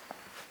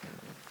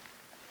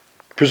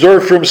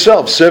preserved for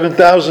himself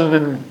 7,000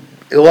 in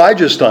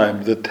Elijah's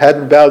time that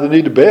hadn't bowed the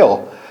knee to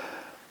Baal.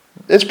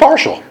 It's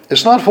partial.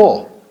 It's not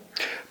full.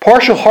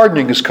 Partial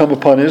hardening has come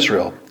upon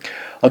Israel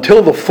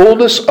until the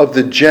fullness of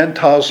the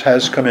Gentiles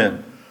has come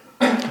in.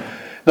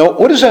 Now,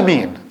 what does that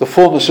mean? The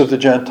fullness of the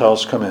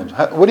Gentiles come in.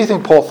 What do you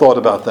think Paul thought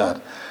about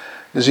that?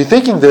 Is he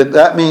thinking that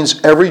that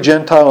means every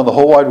Gentile in the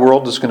whole wide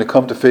world is going to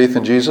come to faith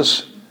in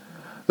Jesus?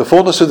 The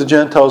fullness of the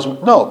Gentiles?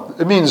 No.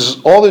 It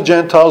means all the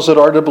Gentiles that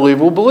are to believe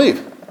will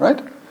believe,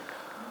 right?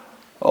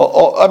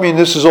 I mean,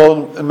 this is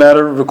all a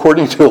matter of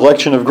according to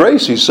election of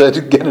grace. He said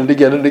again and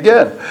again and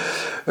again.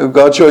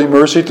 God showing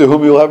mercy to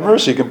whom he will have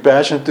mercy,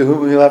 compassion to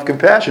whom he will have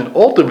compassion.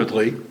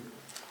 Ultimately,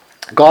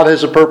 God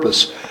has a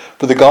purpose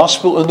for the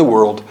gospel in the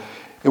world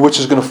in which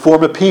is going to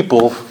form a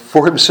people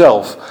for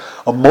himself,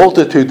 a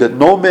multitude that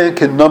no man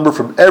can number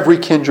from every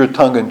kindred,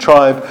 tongue, and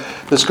tribe,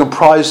 that's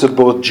comprised of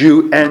both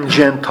Jew and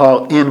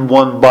Gentile in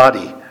one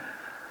body.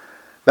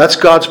 That's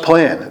God's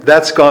plan.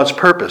 That's God's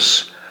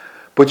purpose.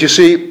 But you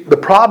see, the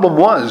problem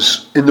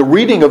was, in the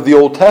reading of the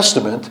Old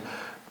Testament,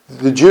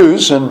 the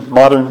Jews and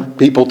modern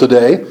people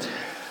today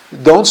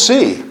don't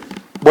see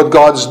what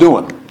God's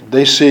doing.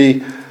 They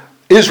see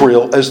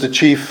Israel as the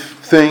chief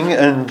thing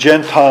and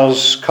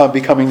Gentiles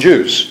becoming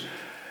Jews.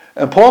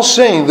 And Paul's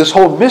saying this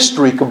whole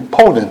mystery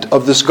component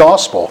of this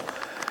gospel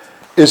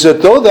is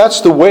that though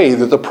that's the way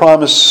that the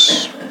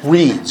promise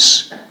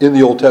reads in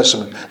the Old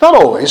Testament, not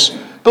always,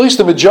 but at least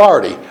the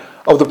majority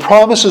of the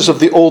promises of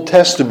the Old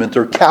Testament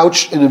are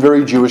couched in a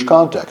very Jewish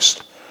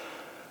context.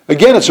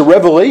 Again, it's a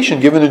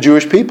revelation given to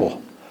Jewish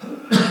people.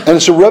 And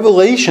it's a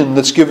revelation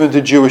that's given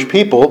to Jewish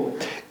people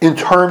in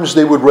terms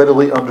they would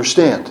readily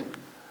understand.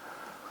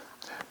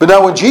 But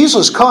now when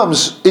Jesus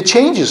comes, it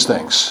changes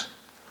things.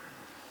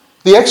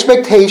 The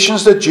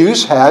expectations that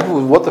Jews had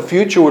with what the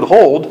future would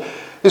hold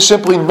is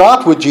simply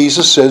not what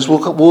Jesus says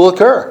will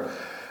occur.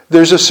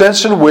 There's a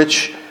sense in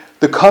which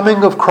the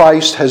coming of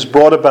Christ has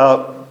brought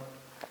about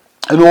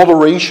an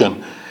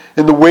alteration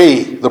in the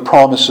way the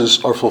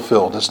promises are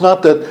fulfilled. It's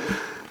not that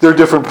there are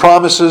different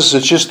promises,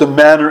 it's just the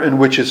manner in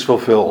which it's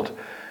fulfilled.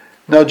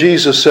 Now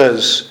Jesus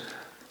says,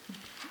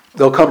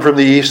 they'll come from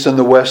the east and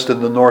the west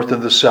and the north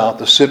and the south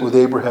to sit with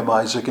Abraham,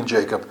 Isaac, and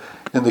Jacob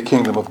in the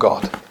kingdom of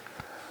God.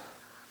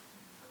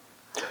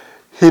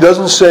 He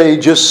doesn't say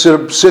just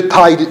sit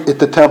tight at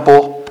the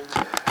temple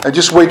and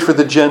just wait for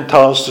the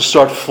Gentiles to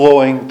start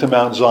flowing to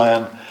Mount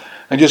Zion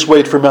and just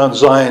wait for Mount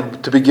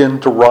Zion to begin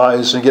to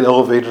rise and get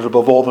elevated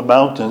above all the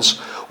mountains,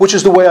 which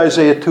is the way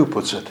Isaiah 2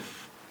 puts it.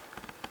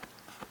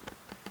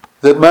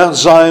 That Mount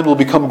Zion will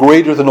become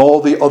greater than all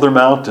the other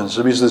mountains.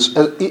 It means this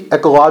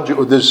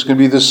ecological, there's going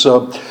to be this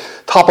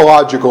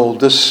topological,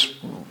 this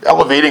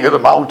elevating of the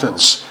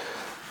mountains,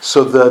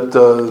 so that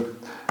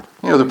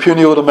the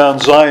puny little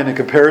Mount Zion, in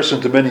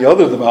comparison to many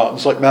other of the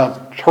mountains, like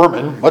Mount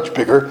Hermon, much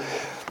bigger,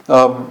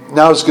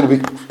 now it's going to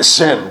be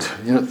ascend.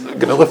 Going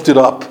to lift it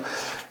up.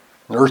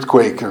 An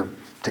earthquake or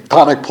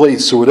tectonic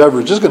plates or whatever,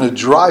 it's just going to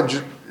drive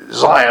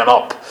Zion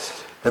up.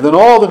 And then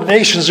all the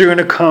nations are going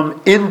to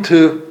come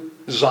into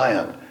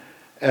Zion.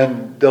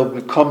 And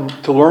they'll come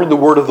to learn the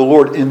word of the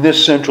Lord in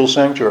this central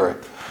sanctuary.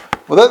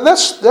 Well,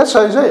 that's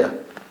Isaiah.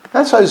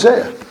 That's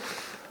Isaiah.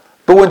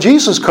 But when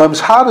Jesus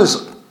comes, how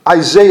does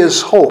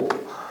Isaiah's hope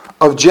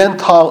of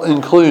Gentile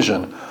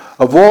inclusion,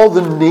 of all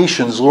the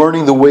nations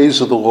learning the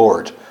ways of the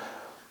Lord,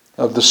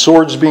 of the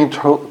swords being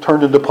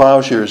turned into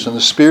plowshares and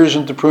the spears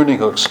into pruning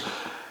hooks,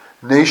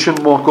 nation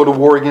won't go to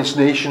war against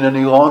nation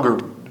any longer.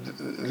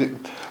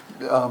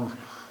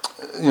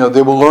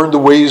 They will learn the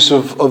ways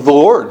of the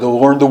Lord.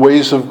 They'll learn the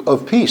ways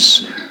of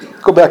peace.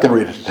 Go back and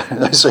read it.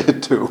 Isaiah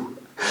 2.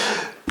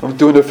 I'm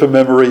doing it from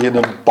memory and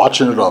I'm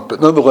botching it up. But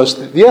nonetheless,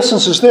 the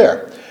essence is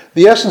there.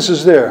 The essence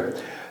is there.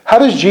 How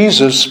does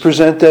Jesus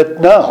present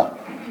that now?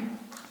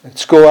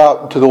 It's go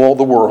out into all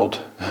the world.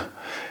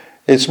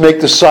 It's make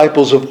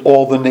disciples of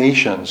all the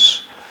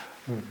nations.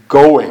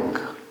 Going.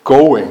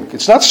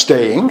 It's not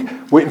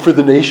staying, waiting for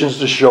the nations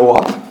to show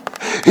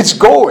up. It's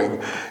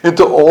going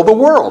into all the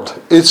world.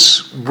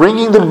 It's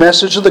bringing the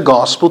message of the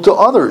gospel to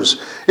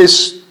others.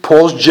 It's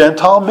Paul's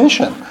Gentile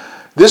mission.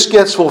 This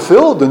gets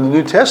fulfilled in the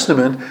New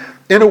Testament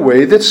in a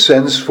way that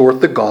sends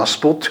forth the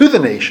gospel to the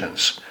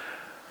nations.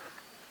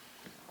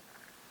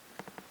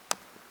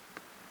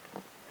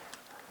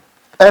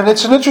 And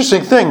it's an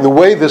interesting thing, the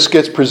way this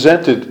gets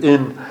presented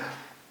in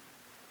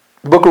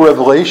the book of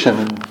Revelation,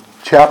 in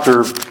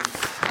chapter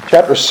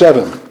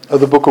 7 of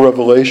the book of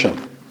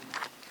Revelation.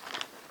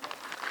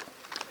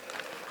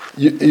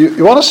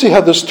 You want to see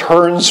how this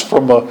turns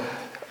from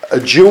a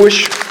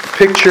Jewish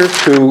picture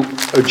to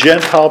a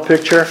Gentile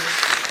picture?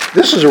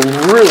 This is a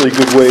really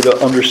good way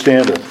to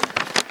understand it.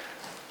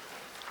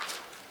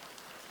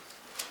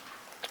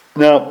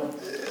 Now,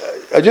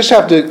 I just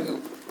have to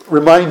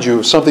remind you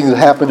of something that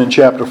happened in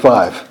chapter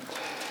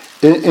 5.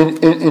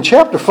 In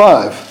chapter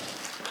 5,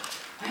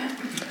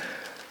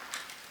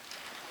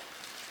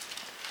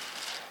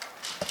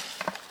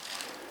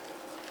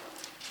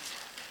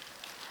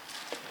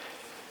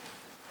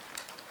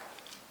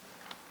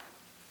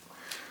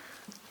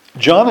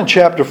 John in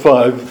chapter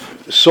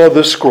 5 saw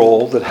this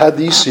scroll that had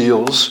these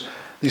seals,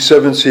 these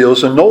 7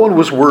 seals, and no one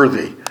was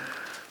worthy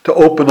to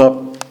open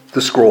up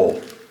the scroll.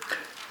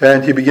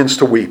 And he begins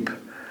to weep.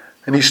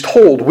 And he's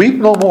told, "Weep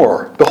no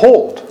more.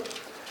 Behold,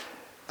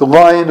 the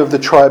Lion of the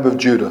tribe of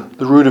Judah,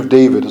 the root of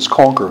David, is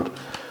conquered,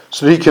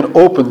 so that he can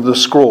open the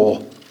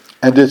scroll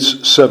and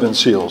its 7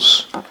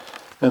 seals."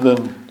 And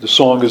then the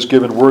song is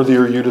given, "Worthy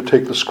are you to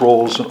take the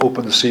scrolls and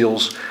open the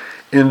seals,"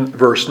 in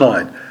verse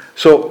 9.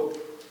 So,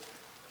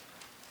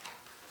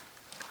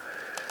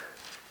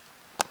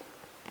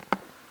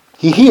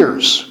 he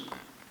hears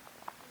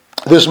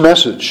this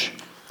message.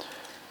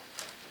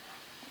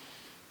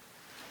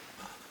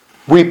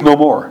 Weep no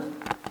more.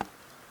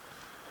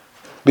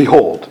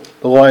 Behold,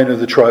 the Lion of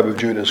the tribe of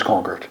Judah is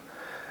conquered.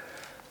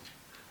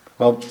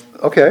 Well,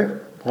 okay,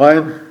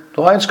 the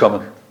lion's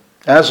coming.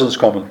 Aslan's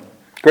coming.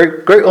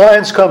 Great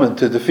lion's coming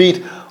to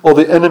defeat all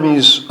the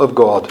enemies of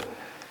God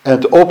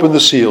and to open the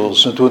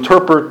seals and to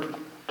interpret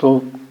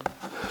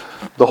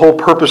the whole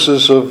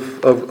purposes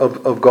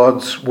of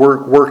God's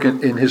work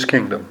in his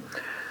kingdom.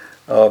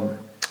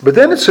 But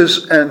then it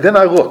says, "And then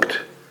I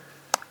looked."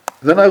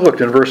 Then I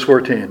looked in verse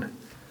 14.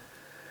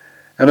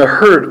 "And I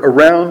heard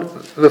around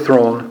the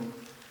throne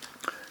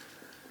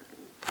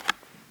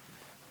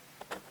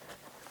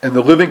and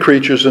the living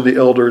creatures and the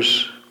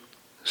elders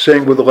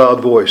saying with a loud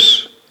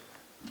voice,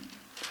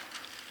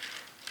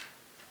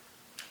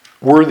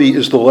 'Worthy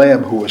is the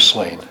Lamb who was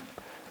slain.'"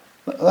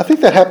 I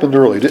think that happened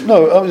early.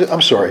 No,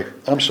 I'm sorry.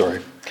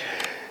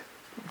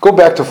 Go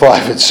back to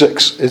 5 and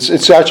 6.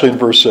 It's actually in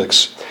verse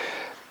 6.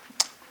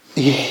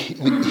 He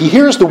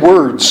hears the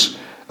words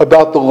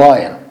about the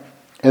lion.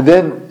 And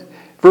then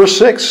verse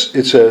 6,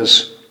 it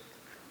says,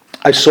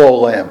 "I saw a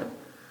lamb.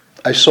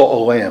 I saw a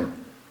lamb,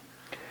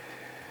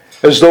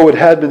 as though it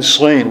had been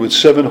slain, with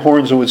 7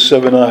 horns and with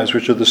 7 eyes,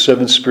 which are the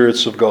 7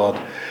 spirits of God."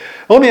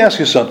 Let me ask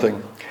you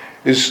something.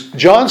 Is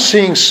John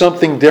seeing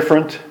something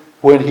different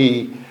when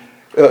he,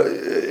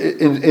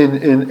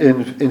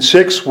 in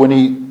 6, when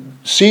he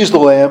sees the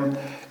lamb?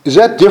 Is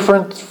that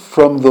different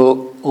from the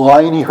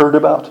lion he heard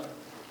about?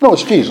 No,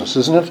 it's Jesus,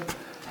 isn't it?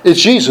 It's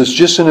Jesus,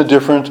 just in a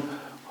different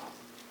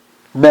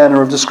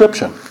manner of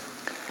description.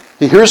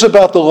 He hears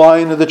about the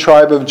Lion of the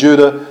tribe of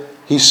Judah.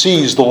 He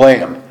sees the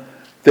Lamb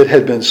that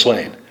had been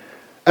slain.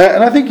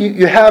 And I think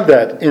you have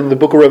that in the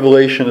book of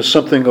Revelation as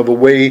something of a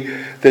way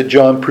that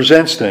John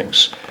presents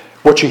things.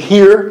 What you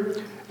hear,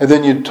 and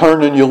then you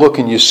turn and you look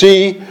and you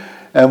see,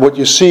 and what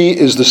you see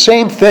is the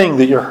same thing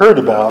that you heard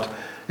about,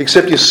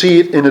 except you see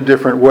it in a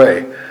different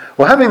way.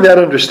 Well, having that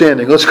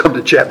understanding, let's come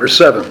to chapter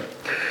 7.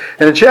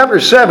 And in chapter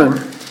 7,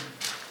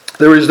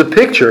 there is the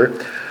picture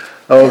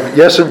of,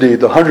 yes indeed,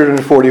 the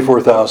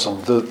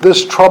 144,000.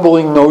 This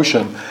troubling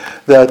notion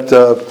that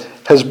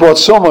has brought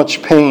so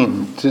much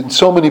pain in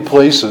so many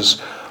places,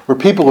 where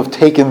people have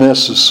taken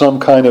this as some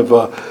kind of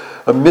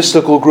a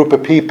mystical group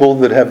of people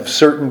that have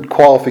certain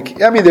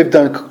qualifications. I mean, they've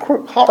done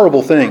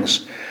horrible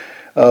things.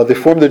 They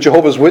formed the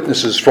Jehovah's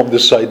Witnesses from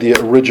this idea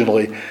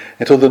originally,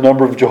 until the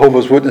number of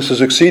Jehovah's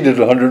Witnesses exceeded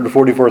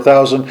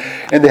 144,000,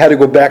 and they had to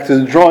go back to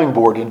the drawing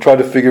board and try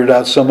to figure it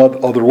out some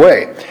other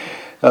way.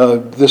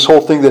 This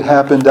whole thing that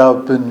happened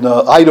out in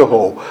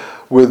Idaho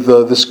with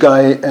this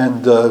guy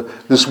and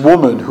this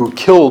woman who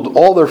killed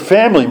all their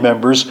family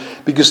members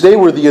because they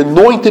were the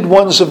anointed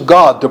ones of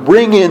God to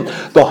bring in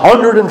the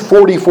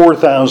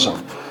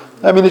 144,000.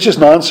 I mean, it's just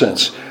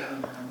nonsense.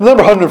 The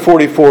number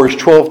 144 is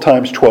 12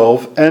 times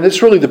 12, and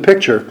it's really the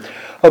picture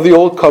of the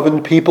Old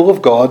Covenant people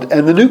of God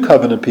and the New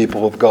Covenant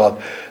people of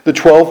God. The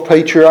 12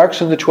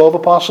 patriarchs and the 12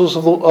 apostles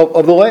of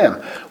the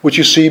Lamb, which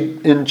you see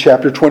in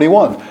chapter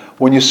 21.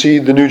 When you see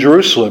the New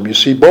Jerusalem, you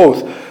see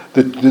both.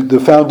 The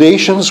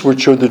foundations,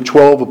 which are the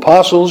 12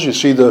 apostles, you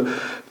see the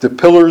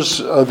pillars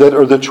that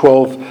are the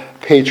 12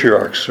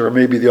 patriarchs, or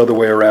maybe the other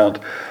way around.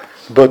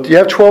 But you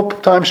have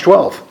 12 times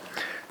 12.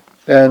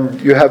 And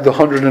you have the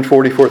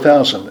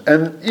 144,000.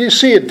 And you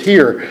see it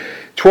here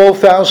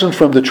 12,000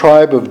 from the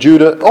tribe of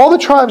Judah. All the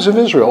tribes of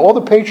Israel, all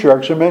the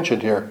patriarchs are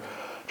mentioned here.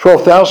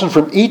 12,000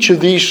 from each of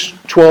these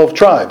 12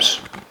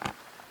 tribes.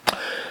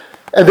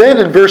 And then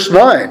in verse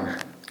 9,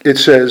 it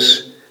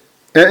says,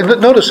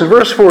 and notice in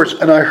verse 4, it's,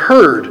 and I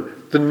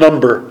heard the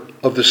number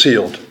of the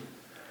sealed.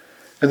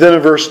 And then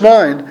in verse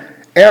 9,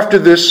 after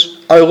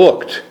this I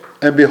looked,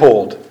 and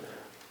behold.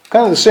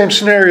 Kind of the same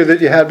scenario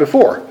that you had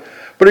before.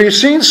 But are you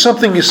seeing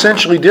something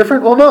essentially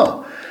different? Well,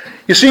 no.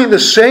 You're seeing the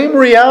same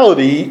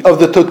reality of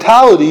the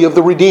totality of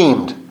the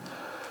redeemed.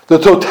 The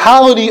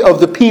totality of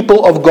the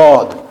people of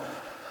God.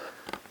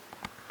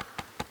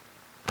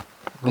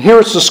 And here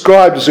it's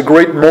described as a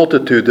great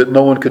multitude that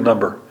no one could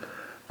number.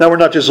 Now we're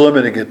not just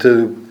limiting it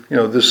to,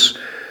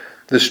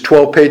 this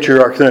 12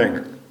 patriarch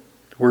thing.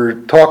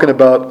 We're talking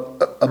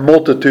about a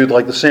multitude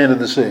like the sand of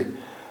the sea,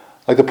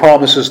 like the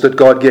promises that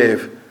God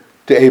gave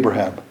to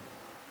Abraham.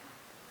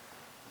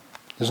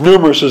 As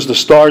numerous as the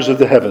stars of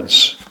the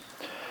heavens.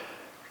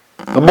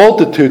 A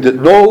multitude that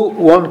no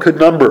one could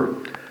number,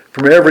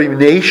 from every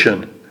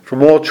nation,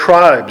 from all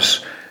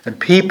tribes and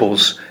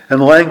peoples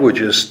and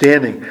languages,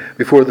 standing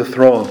before the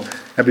throne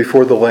and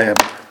before the Lamb,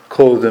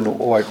 clothed in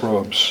white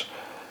robes.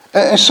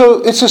 And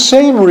so it's the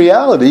same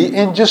reality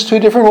in just two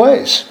different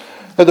ways.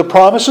 The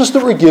promises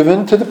that were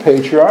given to the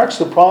patriarchs,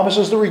 the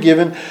promises that were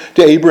given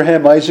to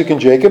Abraham, Isaac, and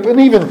Jacob, and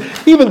even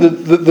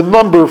the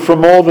number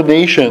from all the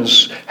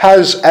nations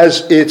has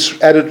at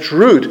its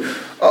root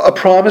a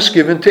promise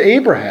given to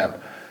Abraham.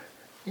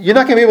 You're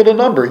not going to be able to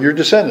number your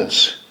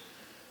descendants.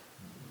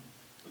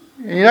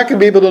 You're not going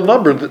to be able to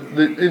number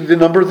the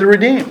number of the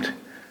redeemed.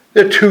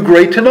 They're too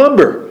great to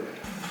number.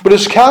 But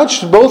it's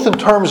couched both in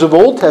terms of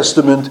Old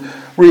Testament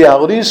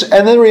realities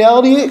and the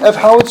reality of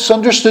how it's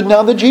understood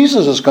now that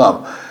Jesus has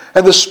come.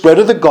 And the spread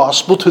of the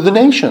gospel to the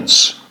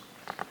nations.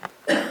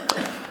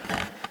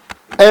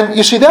 And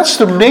you see, that's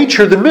the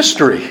nature of the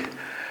mystery.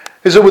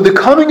 Is that with the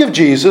coming of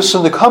Jesus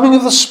and the coming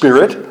of the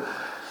Spirit,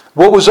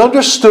 what was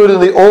understood in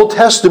the Old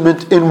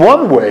Testament in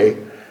one way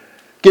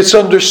gets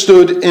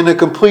understood in a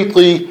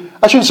completely,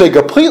 I shouldn't say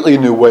completely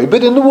new way,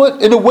 but in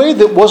a way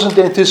that wasn't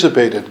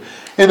anticipated,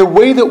 in a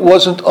way that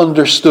wasn't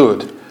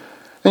understood.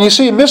 And you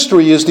see,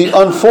 mystery is the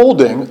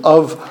unfolding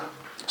of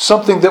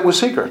something that was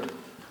secret,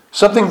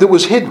 something that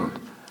was hidden.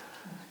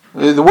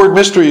 The word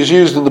mystery is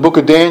used in the book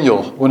of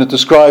Daniel when it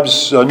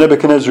describes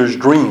Nebuchadnezzar's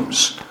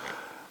dreams.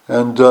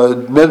 And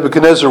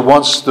Nebuchadnezzar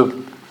wants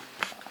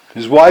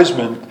his wise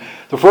men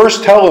to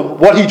first tell him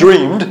what he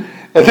dreamed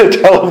and then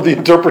tell him the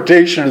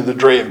interpretation of the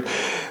dream.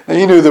 And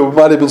he knew there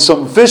might have been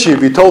something fishy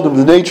if he told him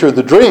the nature of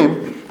the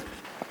dream.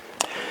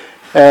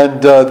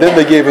 And then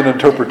they gave an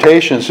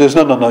interpretation. It says,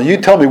 no, you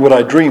tell me what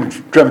I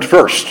dreamt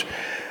first.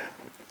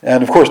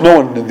 And of course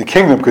no one in the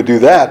kingdom could do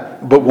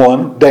that but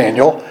one,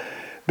 Daniel.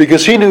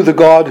 Because he knew the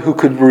God who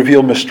could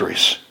reveal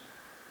mysteries.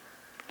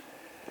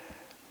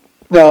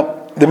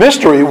 Now, the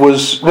mystery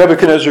was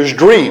Nebuchadnezzar's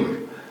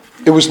dream.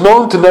 It was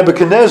known to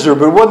Nebuchadnezzar,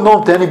 but it wasn't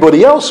known to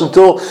anybody else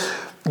until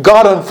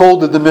God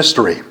unfolded the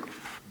mystery.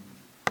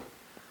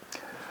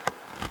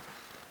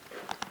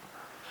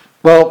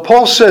 Well,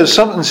 Paul says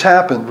something's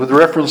happened with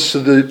reference to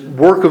the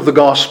work of the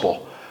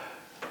gospel,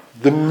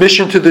 the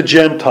mission to the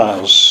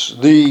Gentiles,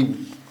 the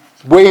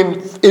way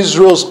in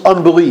Israel's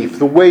unbelief,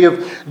 the way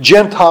of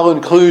Gentile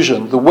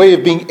inclusion, the way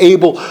of being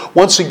able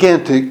once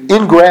again to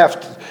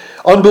engraft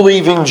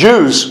unbelieving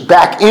Jews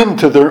back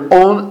into their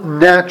own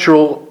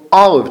natural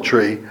olive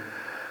tree,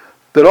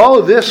 that all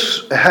of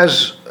this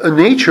has a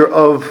nature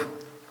of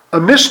a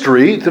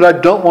mystery that I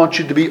don't want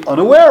you to be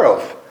unaware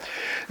of.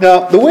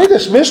 Now, the way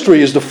this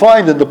mystery is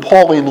defined in the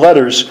Pauline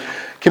letters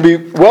can be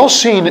well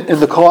seen in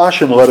the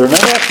Colossian letter, and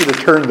I'd ask you to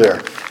turn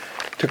there.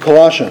 To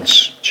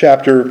Colossians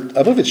chapter,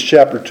 I believe it's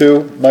chapter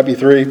 2, might be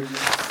 3.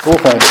 We'll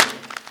find it.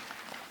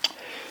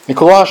 In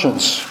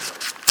Colossians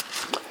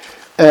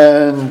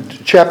and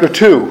chapter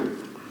 2,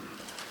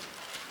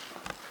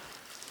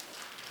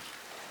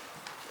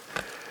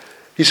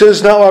 he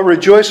says, now I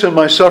rejoice in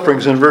my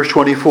sufferings, in verse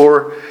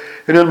 24,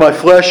 and in my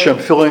flesh I'm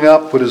filling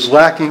up what is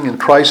lacking in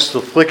Christ's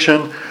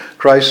affliction.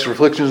 Christ's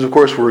afflictions, of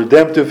course, were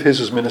redemptive.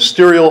 His is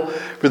ministerial,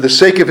 for the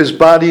sake of his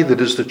body,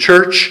 that is the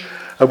church,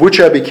 of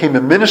which I became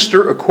a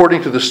minister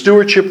according to the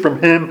stewardship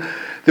from him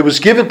that was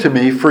given to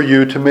me for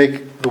you to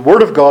make the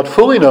word of God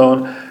fully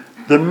known,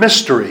 the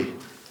mystery,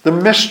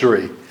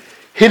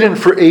 hidden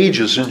for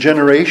ages and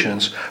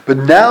generations, but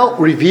now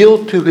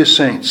revealed to his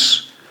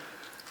saints.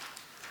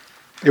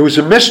 It was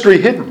a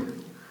mystery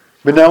hidden,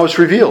 but now it's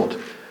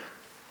revealed.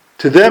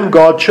 To them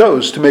God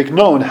chose to make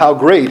known how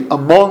great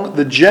among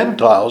the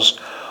Gentiles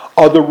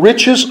are the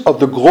riches of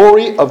the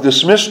glory of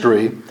this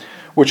mystery,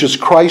 which is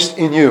Christ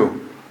in you,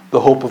 the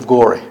hope of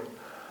glory.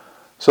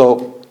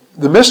 So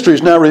the mystery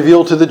is now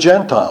revealed to the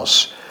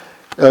Gentiles.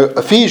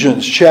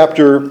 Ephesians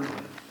chapter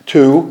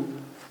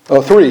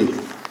 3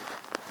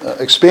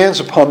 expands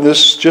upon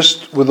this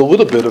just with a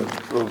little bit of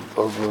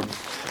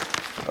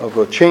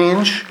a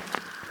change.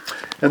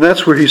 And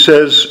that's where he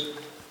says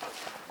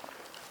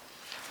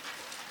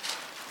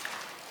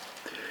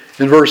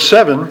in verse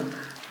 7,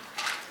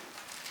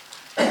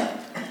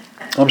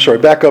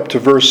 back up to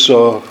verse...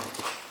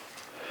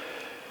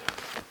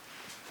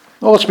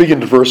 let's begin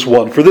to verse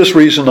 1. For this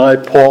reason, I,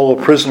 Paul,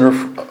 a prisoner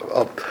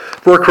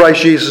for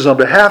Christ Jesus, on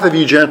behalf of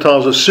you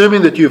Gentiles,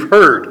 assuming that you've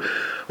heard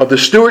of the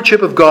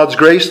stewardship of God's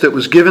grace that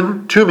was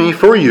given to me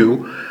for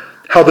you,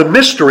 how the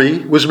mystery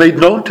was made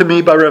known to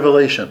me by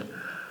revelation.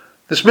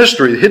 This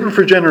mystery, hidden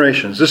for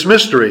generations, this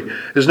mystery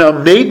is now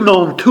made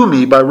known to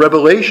me by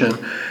revelation.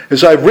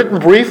 As I've written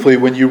briefly,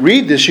 when you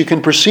read this, you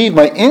can perceive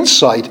my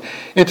insight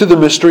into the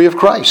mystery of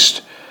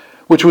Christ,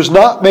 which was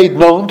not made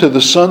known to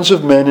the sons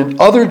of men in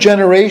other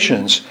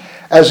generations,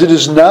 as it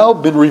has now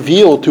been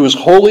revealed to his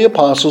holy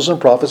apostles and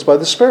prophets by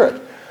the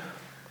Spirit.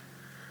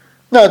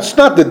 Now, it's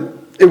not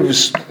that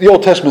the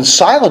Old Testament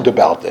silent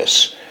about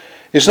this.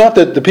 It's not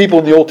that the people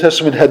in the Old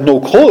Testament had no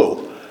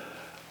clue.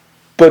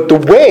 But the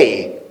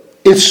way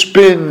it's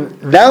been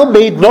now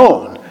made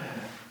known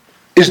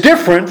is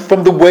different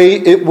from the way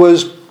it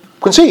was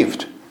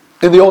conceived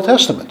in the Old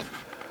Testament.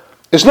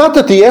 It's not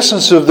that the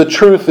essence of the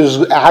truth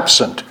is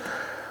absent.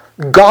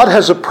 God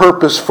has a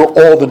purpose for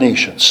all the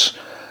nations.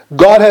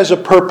 God has a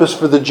purpose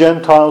for the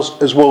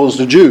Gentiles as well as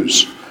the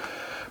Jews.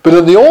 But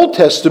in the Old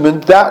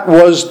Testament, that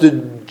was the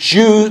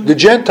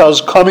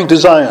Gentiles coming to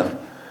Zion.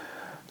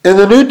 In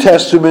the New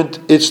Testament,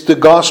 it's the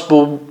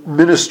gospel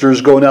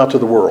ministers going out to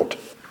the world.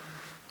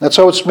 That's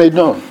how it's made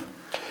known.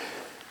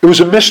 It was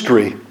a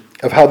mystery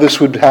of how this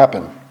would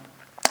happen.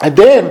 And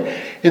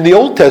then, in the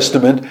Old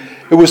Testament,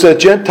 it was that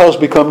Gentiles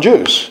become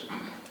Jews.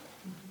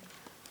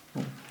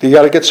 They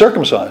got to get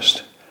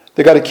circumcised.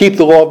 They got to keep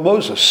the law of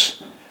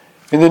Moses.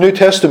 In the New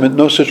Testament,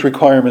 no such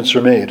requirements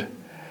are made.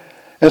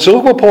 And so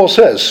look what Paul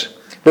says.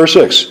 Verse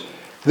 6.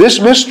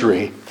 This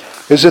mystery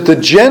is that the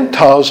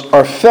Gentiles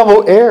are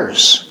fellow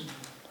heirs,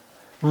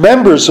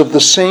 members of the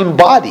same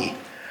body,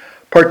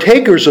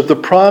 partakers of the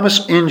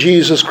promise in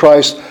Jesus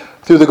Christ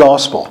through the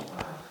gospel.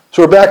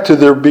 So we're back to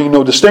there being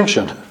no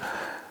distinction.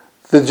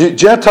 The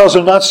Gentiles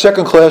are not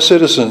second-class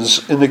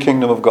citizens in the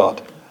kingdom of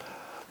God.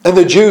 And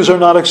the Jews are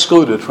not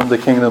excluded from the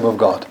kingdom of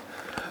God.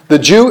 The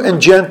Jew and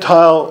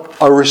Gentile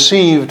are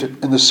received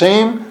in the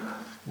same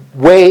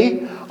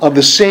way, on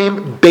the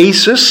same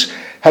basis,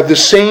 have the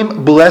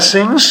same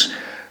blessings.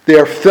 They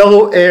are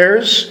fellow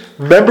heirs,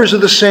 members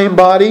of the same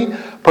body,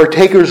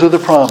 partakers of the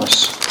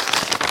promise.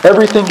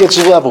 Everything gets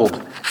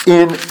leveled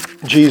in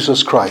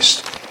Jesus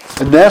Christ.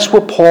 And that's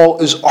what Paul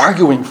is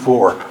arguing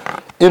for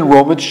in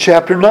Romans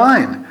chapter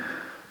 9.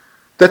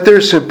 That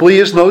there simply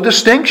is no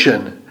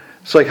distinction.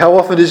 It's like, how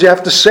often does he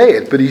have to say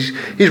it? But he's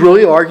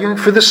really arguing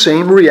for the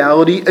same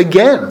reality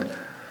again.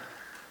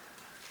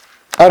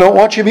 I don't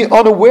want you to be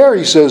unaware,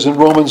 he says in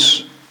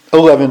Romans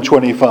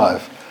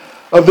 11:25,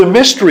 of the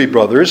mystery,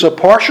 brothers, a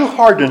partial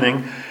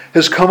hardening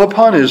has come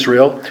upon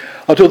Israel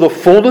until the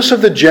fullness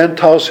of the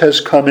Gentiles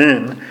has come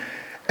in,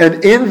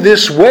 and in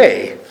this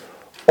way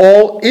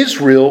all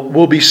Israel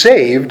will be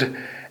saved,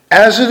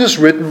 as it is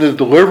written, the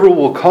deliverer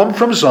will come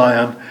from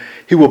Zion,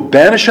 he will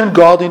banish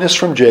ungodliness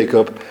from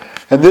Jacob,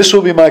 and this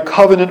will be my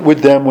covenant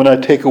with them when I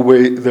take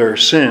away their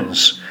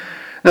sins.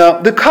 Now,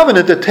 the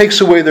covenant that takes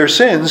away their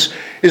sins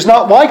is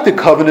not like the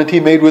covenant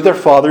he made with their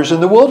fathers in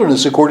the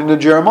wilderness, according to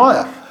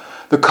Jeremiah.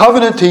 The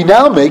covenant he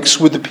now makes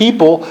with the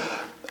people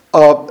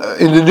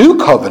in the new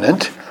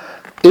covenant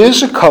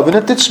is a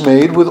covenant that's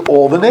made with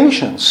all the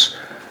nations.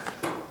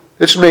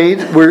 It's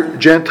made where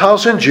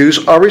Gentiles and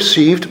Jews are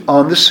received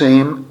on the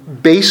same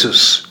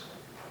basis.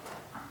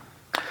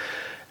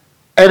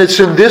 And it's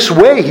in this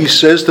way, he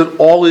says, that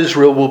all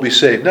Israel will be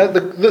saved. Now,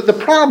 the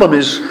problem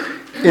is,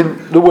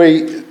 in the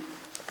way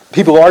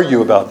people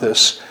argue about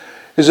this,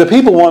 is that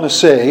people want to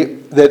say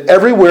that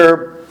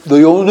everywhere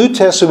the Old New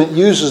Testament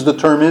uses the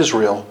term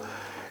Israel,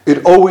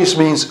 it always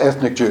means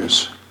ethnic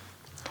Jews.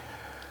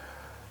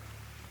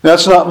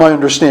 That's not my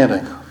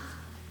understanding.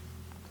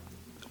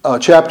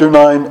 Chapter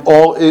 9,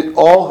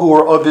 all who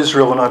are of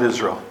Israel are not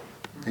Israel,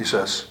 he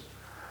says.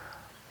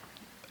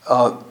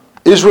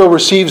 Israel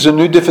receives a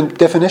new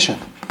definition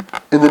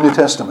in the New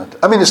Testament.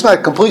 I mean, it's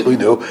not completely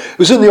new. It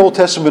was in the Old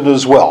Testament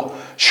as well.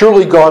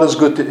 Surely God is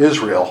good to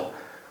Israel,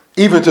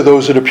 even to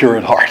those that are pure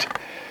in heart.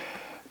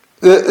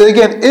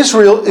 Again,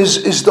 Israel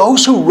is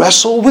those who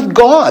wrestle with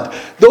God.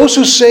 Those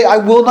who say, I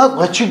will not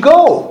let you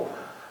go.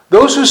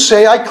 Those who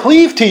say, I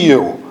cleave to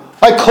you.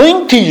 I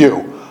cling to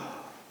you.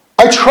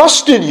 I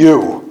trust in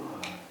you.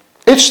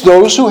 It's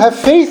those who have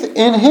faith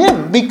in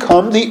him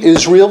become the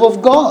Israel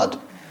of God.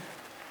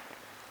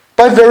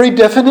 By very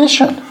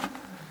definition.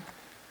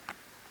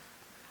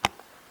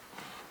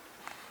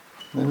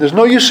 And there's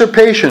no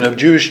usurpation of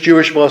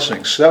Jewish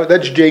blessings.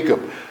 That's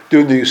Jacob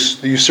doing the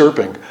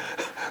usurping.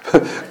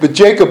 But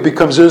Jacob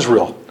becomes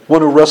Israel,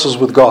 one who wrestles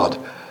with God.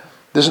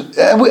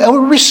 And we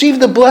receive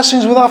the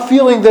blessings without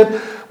feeling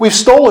that we've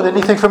stolen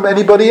anything from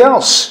anybody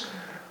else.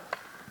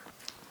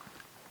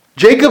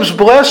 Jacob's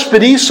blessed,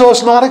 but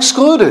Esau's not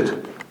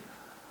excluded.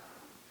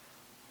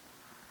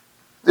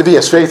 If he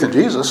has faith in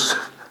Jesus,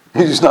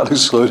 he's not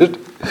excluded.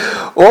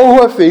 All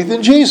who have faith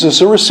in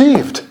Jesus are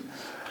received.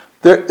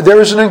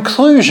 There is an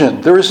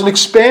inclusion. There is an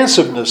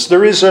expansiveness.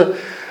 There is an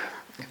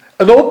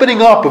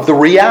opening up of the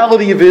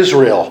reality of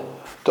Israel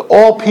to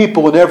all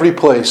people in every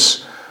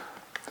place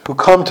who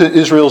come to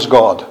Israel's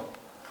God,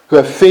 who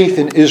have faith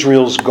in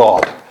Israel's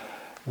God.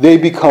 They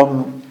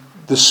become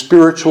the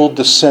spiritual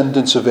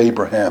descendants of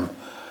Abraham.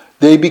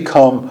 They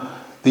become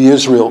the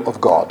Israel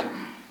of God.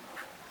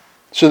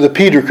 So that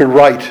Peter can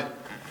write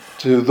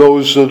to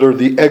those that are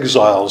the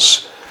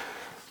exiles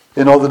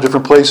in all the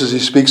different places he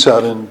speaks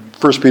out in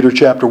 1 Peter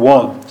chapter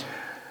 1,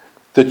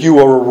 that you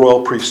are a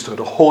royal priesthood,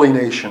 a holy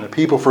nation, a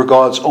people for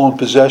God's own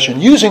possession,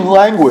 using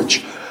language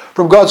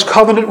from God's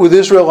covenant with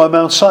Israel on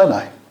Mount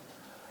Sinai.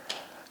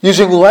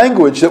 Using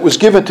language that was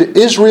given to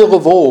Israel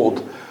of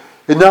old,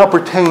 it now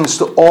pertains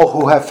to all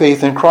who have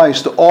faith in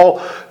Christ, to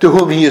all to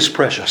whom he is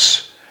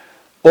precious.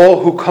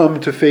 All who come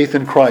to faith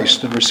in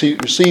Christ and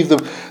receive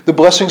the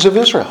blessings of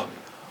Israel.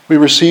 We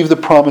receive the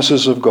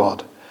promises of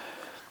God.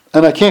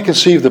 And I can't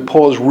conceive that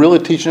Paul is really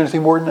teaching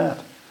anything more than that.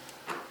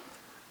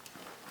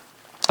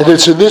 And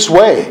it's in this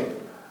way,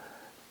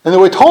 in a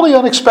way totally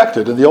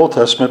unexpected in the Old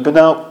Testament, but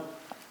now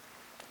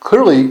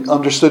clearly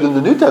understood in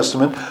the New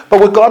Testament, but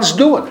what God's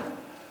doing.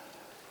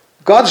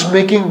 God's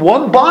making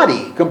one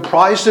body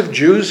comprised of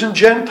Jews and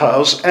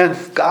Gentiles, and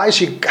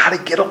guys, you got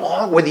to get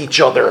along with each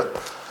other.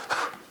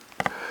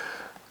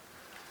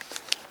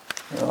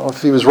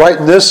 If he was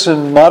writing this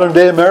in modern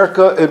day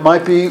America, it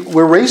might be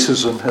where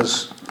racism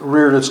has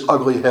reared its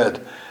ugly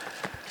head.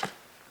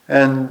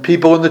 And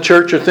people in the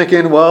church are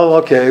thinking, well,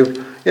 okay,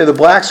 yeah, the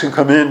blacks can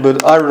come in,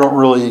 but I don't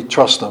really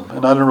trust them,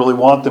 and I don't really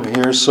want them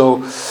here,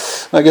 so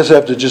I guess I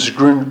have to just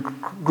grin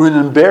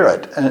and bear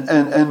it.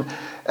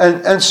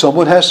 And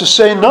someone has to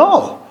say,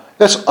 no,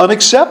 that's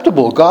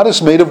unacceptable. God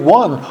is made of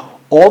one.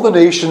 All the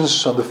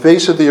nations on the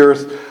face of the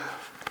earth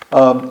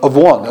of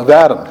one, of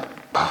Adam.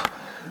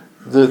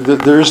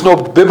 There is no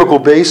biblical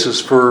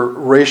basis for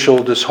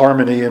racial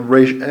disharmony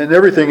and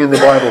everything in the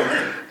Bible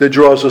that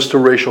draws us to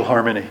racial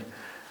harmony.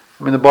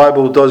 I mean, the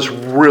Bible does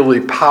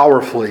really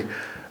powerfully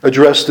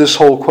address this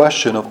whole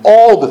question of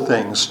all the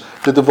things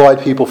that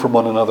divide people from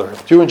one another.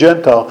 If Jew and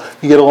Gentile,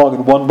 you get along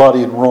in one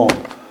body in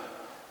Rome.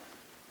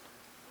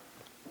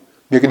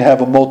 You can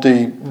have a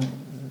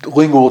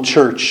multilingual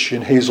church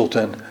in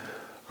Hazleton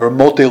or a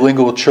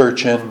multilingual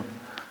church in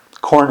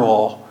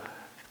Cornwall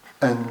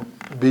and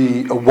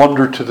be a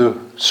wonder to the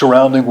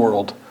surrounding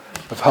world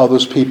of how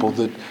those people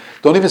that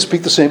don't even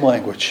speak the same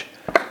language,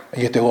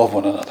 and yet they love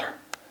one another.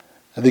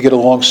 And they get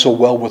along so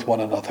well with one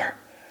another.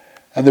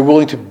 And they're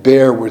willing to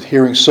bear with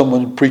hearing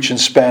someone preach in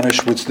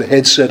Spanish with the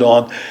headset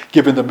on,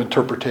 giving them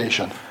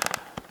interpretation.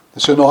 They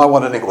say, no, I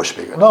want an English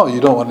speaker. No,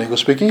 you don't want an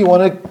English speaker. You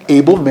want an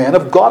able man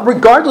of God,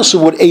 regardless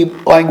of what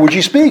language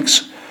he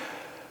speaks.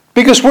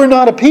 Because we're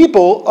not a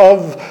people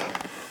of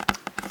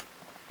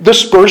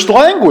dispersed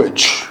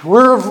language.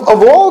 We're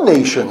of all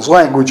nations,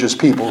 languages,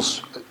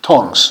 peoples,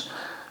 tongues,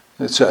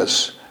 it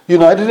says.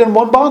 United in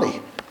one body.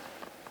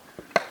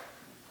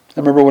 I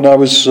remember when I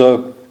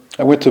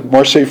went to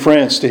Marseille,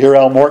 France to hear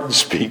Al Martin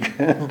speak.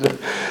 And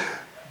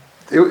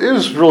it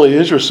was really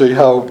interesting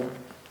how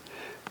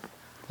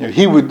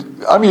he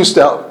would, I'm used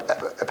to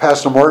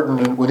Pastor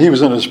Martin when he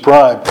was in his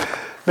prime.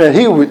 Man,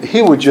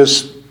 he would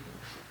just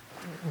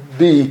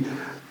be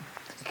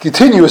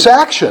continuous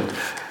action.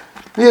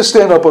 He'd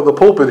stand up on the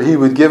pulpit, he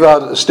would give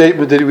out a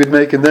statement that he would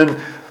make, and then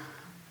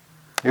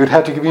he would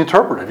have to be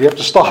interpreted. He'd have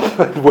to stop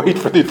and wait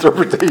for the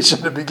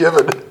interpretation to be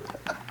given.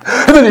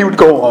 And then he would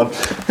go on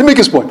and make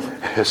his point.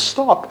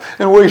 Stop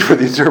and wait for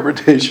the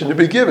interpretation to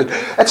be given.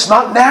 That's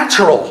not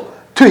natural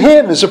to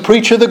him as a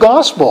preacher of the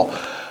gospel.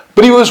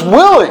 But he was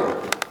willing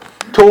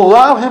to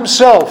allow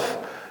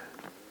himself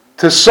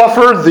to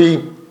suffer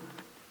the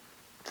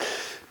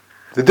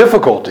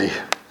difficulty,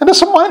 and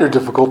it's a minor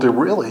difficulty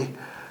really,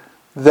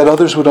 that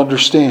others would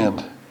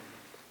understand,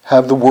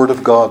 have the Word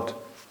of God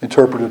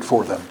interpreted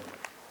for them.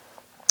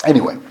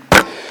 Anyway,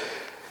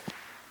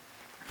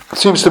 it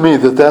seems to me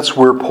that that's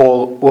where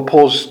what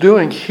Paul's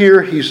doing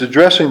here. He's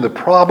addressing the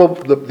problem,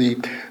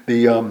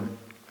 the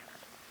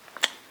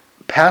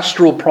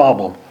pastoral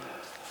problem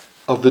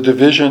of the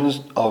divisions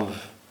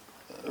of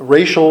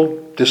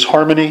racial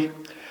disharmony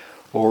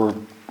or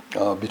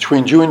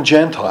between Jew and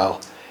Gentile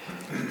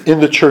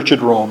in the church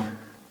at Rome,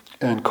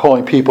 and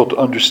calling people to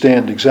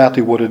understand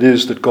exactly what it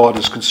is that God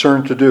is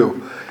concerned to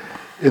do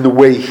in the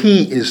way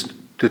he is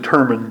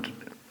determined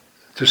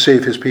to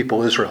save his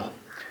people Israel.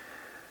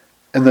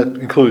 And that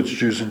includes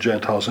Jews and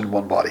Gentiles in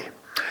one body.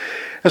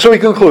 And so he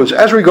concludes,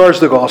 as regards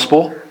the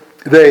gospel,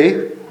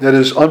 they, that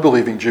is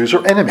unbelieving Jews,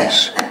 are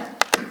enemies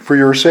for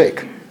your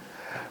sake.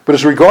 But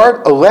as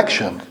regard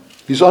election,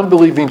 these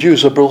unbelieving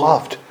Jews are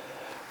beloved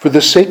for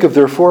the sake of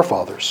their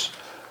forefathers.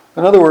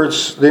 In other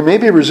words, they may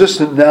be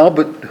resistant now,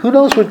 but who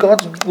knows what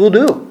God will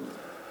do?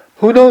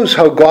 Who knows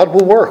how God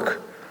will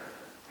work?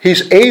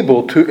 He's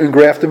able to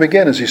engraft them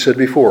again, as he said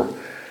before.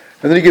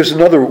 And then he gives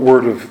another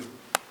word of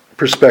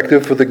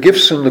perspective, for the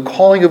gifts and the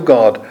calling of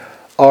God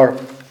are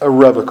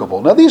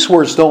irrevocable. Now, these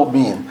words don't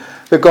mean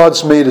that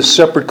God's made a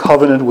separate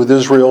covenant with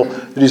Israel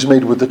that he's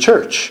made with the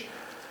church.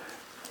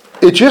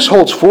 It just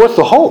holds forth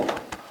the hope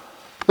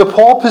that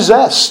Paul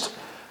possessed,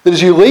 that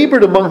as he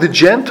labored among the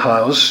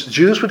Gentiles,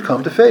 Jews would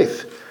come to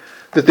faith.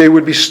 that they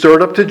would be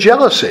stirred up to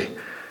jealousy.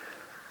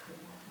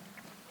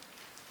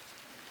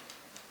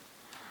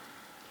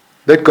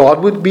 That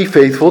God would be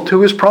faithful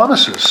to his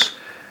promises.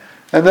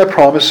 And that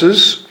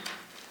promises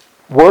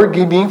were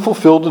being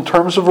fulfilled in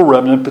terms of a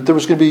remnant, but there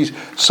was going to be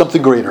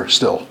something greater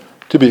still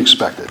to be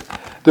expected.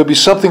 There'll be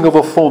something of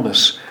a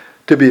fullness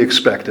to be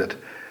expected.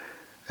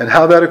 And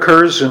how that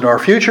occurs in our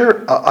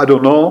future, I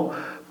don't know.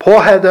 Paul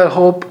had that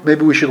hope.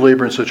 Maybe we should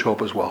labor in such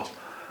hope as well.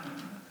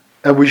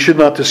 And we should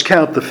not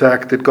discount the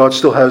fact that God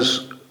still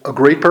has a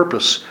great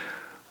purpose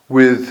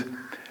with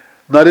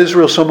not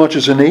Israel so much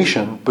as a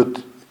nation,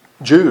 but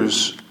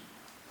Jews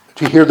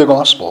to hear the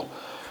gospel.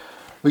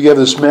 We have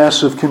this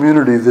massive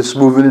community that's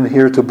moving in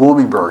here to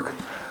Bloomingburg.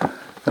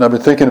 And I've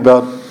been thinking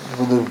about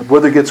when the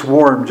weather gets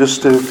warm,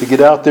 just to get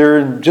out there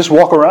and just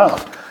walk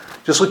around.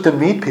 Just like to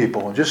meet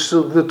people, and just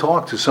to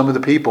talk to some of the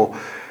people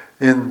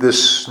in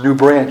this new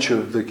branch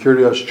of the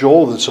Kiryas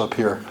Joel that's up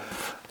here.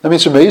 I mean,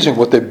 it's amazing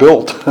what they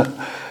built.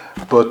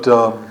 But,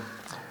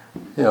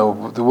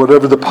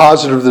 whatever the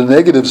positive and the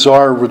negatives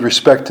are with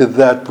respect to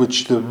that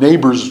which the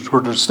neighbors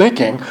were just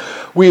thinking,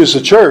 we as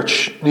a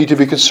church need to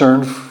be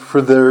concerned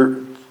for their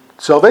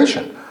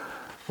salvation.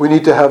 We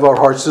need to have our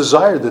heart's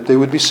desire that they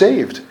would be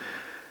saved.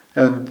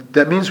 And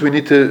that means we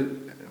need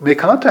to make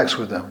contacts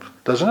with them,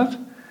 doesn't it?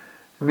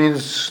 It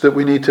means that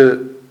we need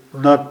to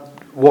not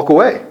walk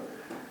away. It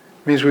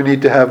means we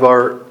need to have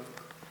our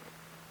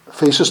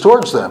faces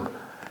towards them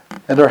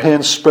and our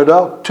hands spread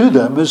out to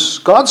them as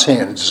God's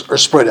hands are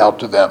spread out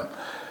to them.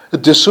 A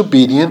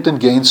disobedient and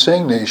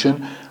gainsaying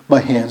nation, my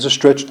hands are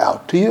stretched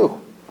out to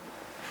you.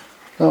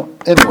 Well,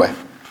 anyway,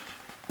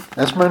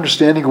 that's my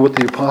understanding of what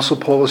the Apostle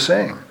Paul is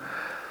saying.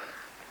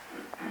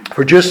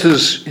 For just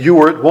as you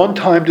were at one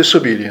time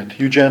disobedient,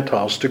 you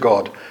Gentiles, to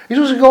God. He's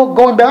just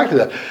going back to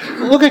that.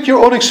 Look at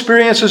your own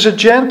experience as a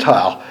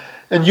Gentile.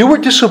 And you were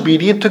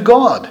disobedient to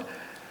God.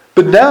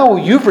 But now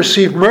you've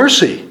received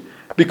mercy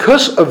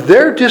because of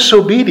their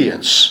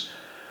disobedience.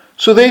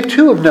 So they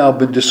too have now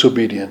been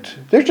disobedient.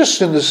 They're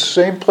just in the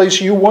same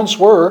place you once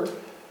were.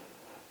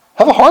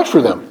 Have a heart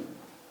for them.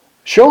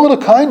 Show a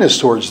little kindness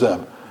towards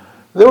them.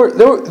 There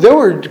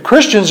were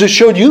Christians that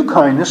showed you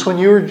kindness when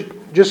you were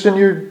just in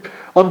your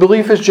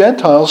unbelief as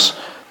Gentiles.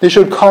 They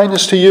showed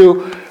kindness to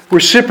you.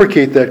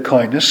 Reciprocate that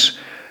kindness,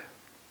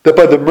 that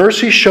by the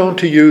mercy shown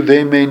to you,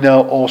 they may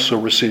now also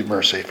receive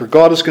mercy. For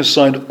God has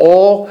consigned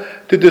all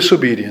to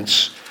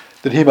disobedience,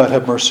 that he might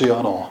have mercy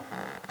on all.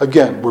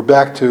 Again, we're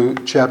back to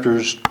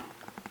chapters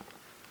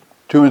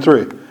 2 and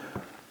 3.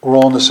 We're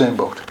all in the same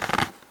boat.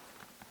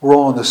 We're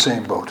all in the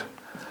same boat.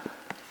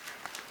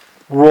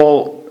 We're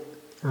all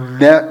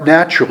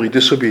naturally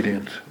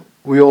disobedient.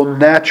 We all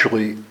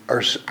naturally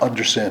are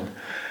under sin.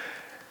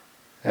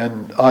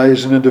 And I,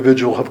 as an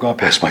individual, have gone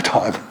past my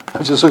time.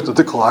 I just looked at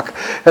the clock.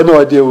 I had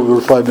no idea we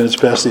were 5 minutes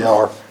past the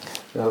hour,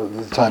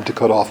 the time to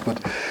cut off.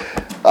 But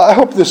I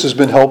hope this has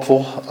been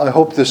helpful. I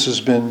hope this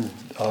has been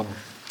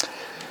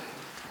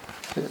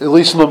at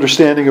least an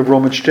understanding of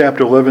Romans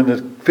chapter 11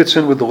 that fits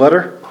in with the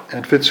letter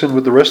and fits in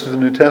with the rest of the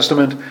New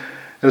Testament. And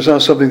it's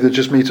not something that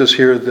just meets us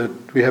here,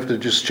 that we have to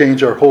just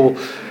change our whole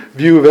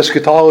view of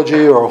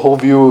eschatology or our whole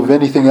view of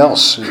anything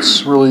else.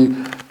 It's really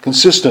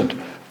consistent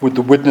with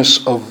the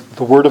witness of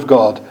the Word of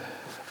God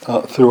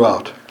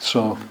throughout.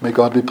 So may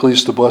God be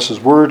pleased to bless His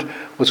Word.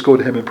 Let's go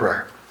to Him in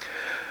prayer.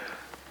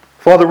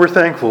 Father, we're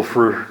thankful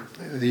for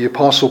the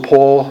Apostle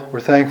Paul.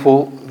 We're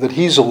thankful that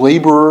he's a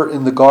laborer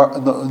in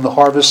the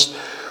harvest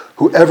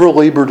who ever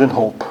labored in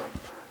hope.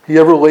 He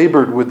ever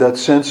labored with that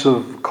sense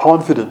of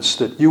confidence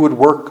that you would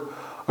work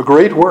a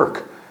great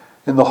work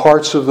in the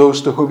hearts of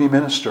those to whom he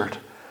ministered.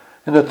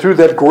 And that through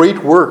that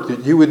great work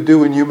that you would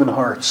do in human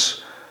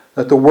hearts,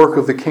 that the work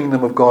of the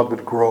kingdom of God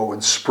would grow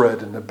and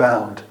spread and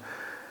abound.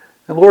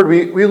 And Lord,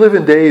 we live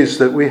in days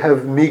that we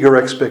have meager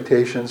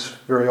expectations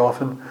very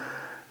often.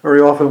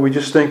 Very often we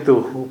just think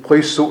the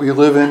place that we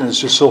live in is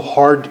just so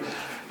hard,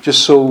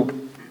 just so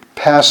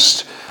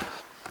past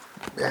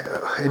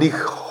any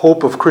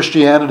hope of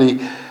Christianity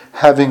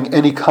having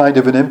any kind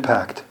of an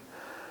impact.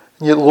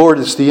 And yet, Lord,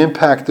 it's the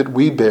impact that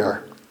we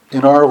bear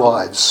in our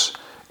lives,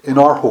 in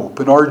our hope,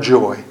 in our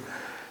joy,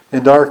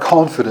 and our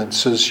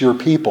confidence as your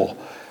people,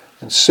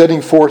 and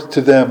setting forth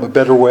to them a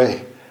better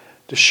way,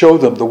 to show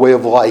them the way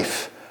of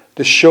life,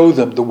 to show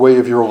them the way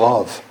of your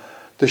love,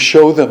 to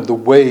show them the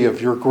way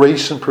of your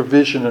grace and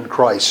provision in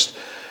Christ,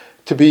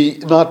 to be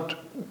not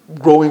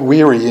growing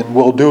weary in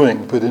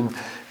well-doing, but in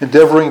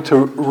endeavoring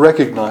to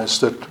recognize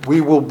that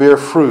we will bear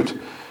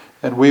fruit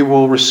and we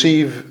will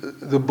receive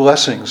the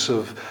blessings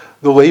of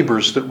the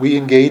labors that we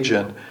engage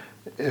in,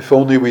 if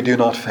only we do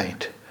not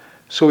faint.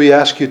 So we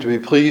ask you to be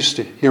pleased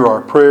to hear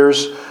our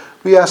prayers.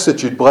 We ask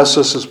that you'd bless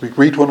us as we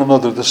greet one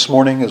another this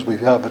morning, as we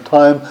have a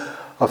time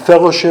of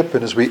fellowship,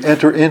 and as we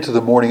enter into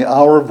the morning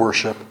hour of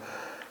worship.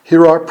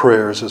 Hear our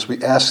prayers as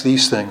we ask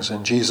these things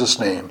in Jesus'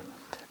 name.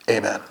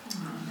 Amen.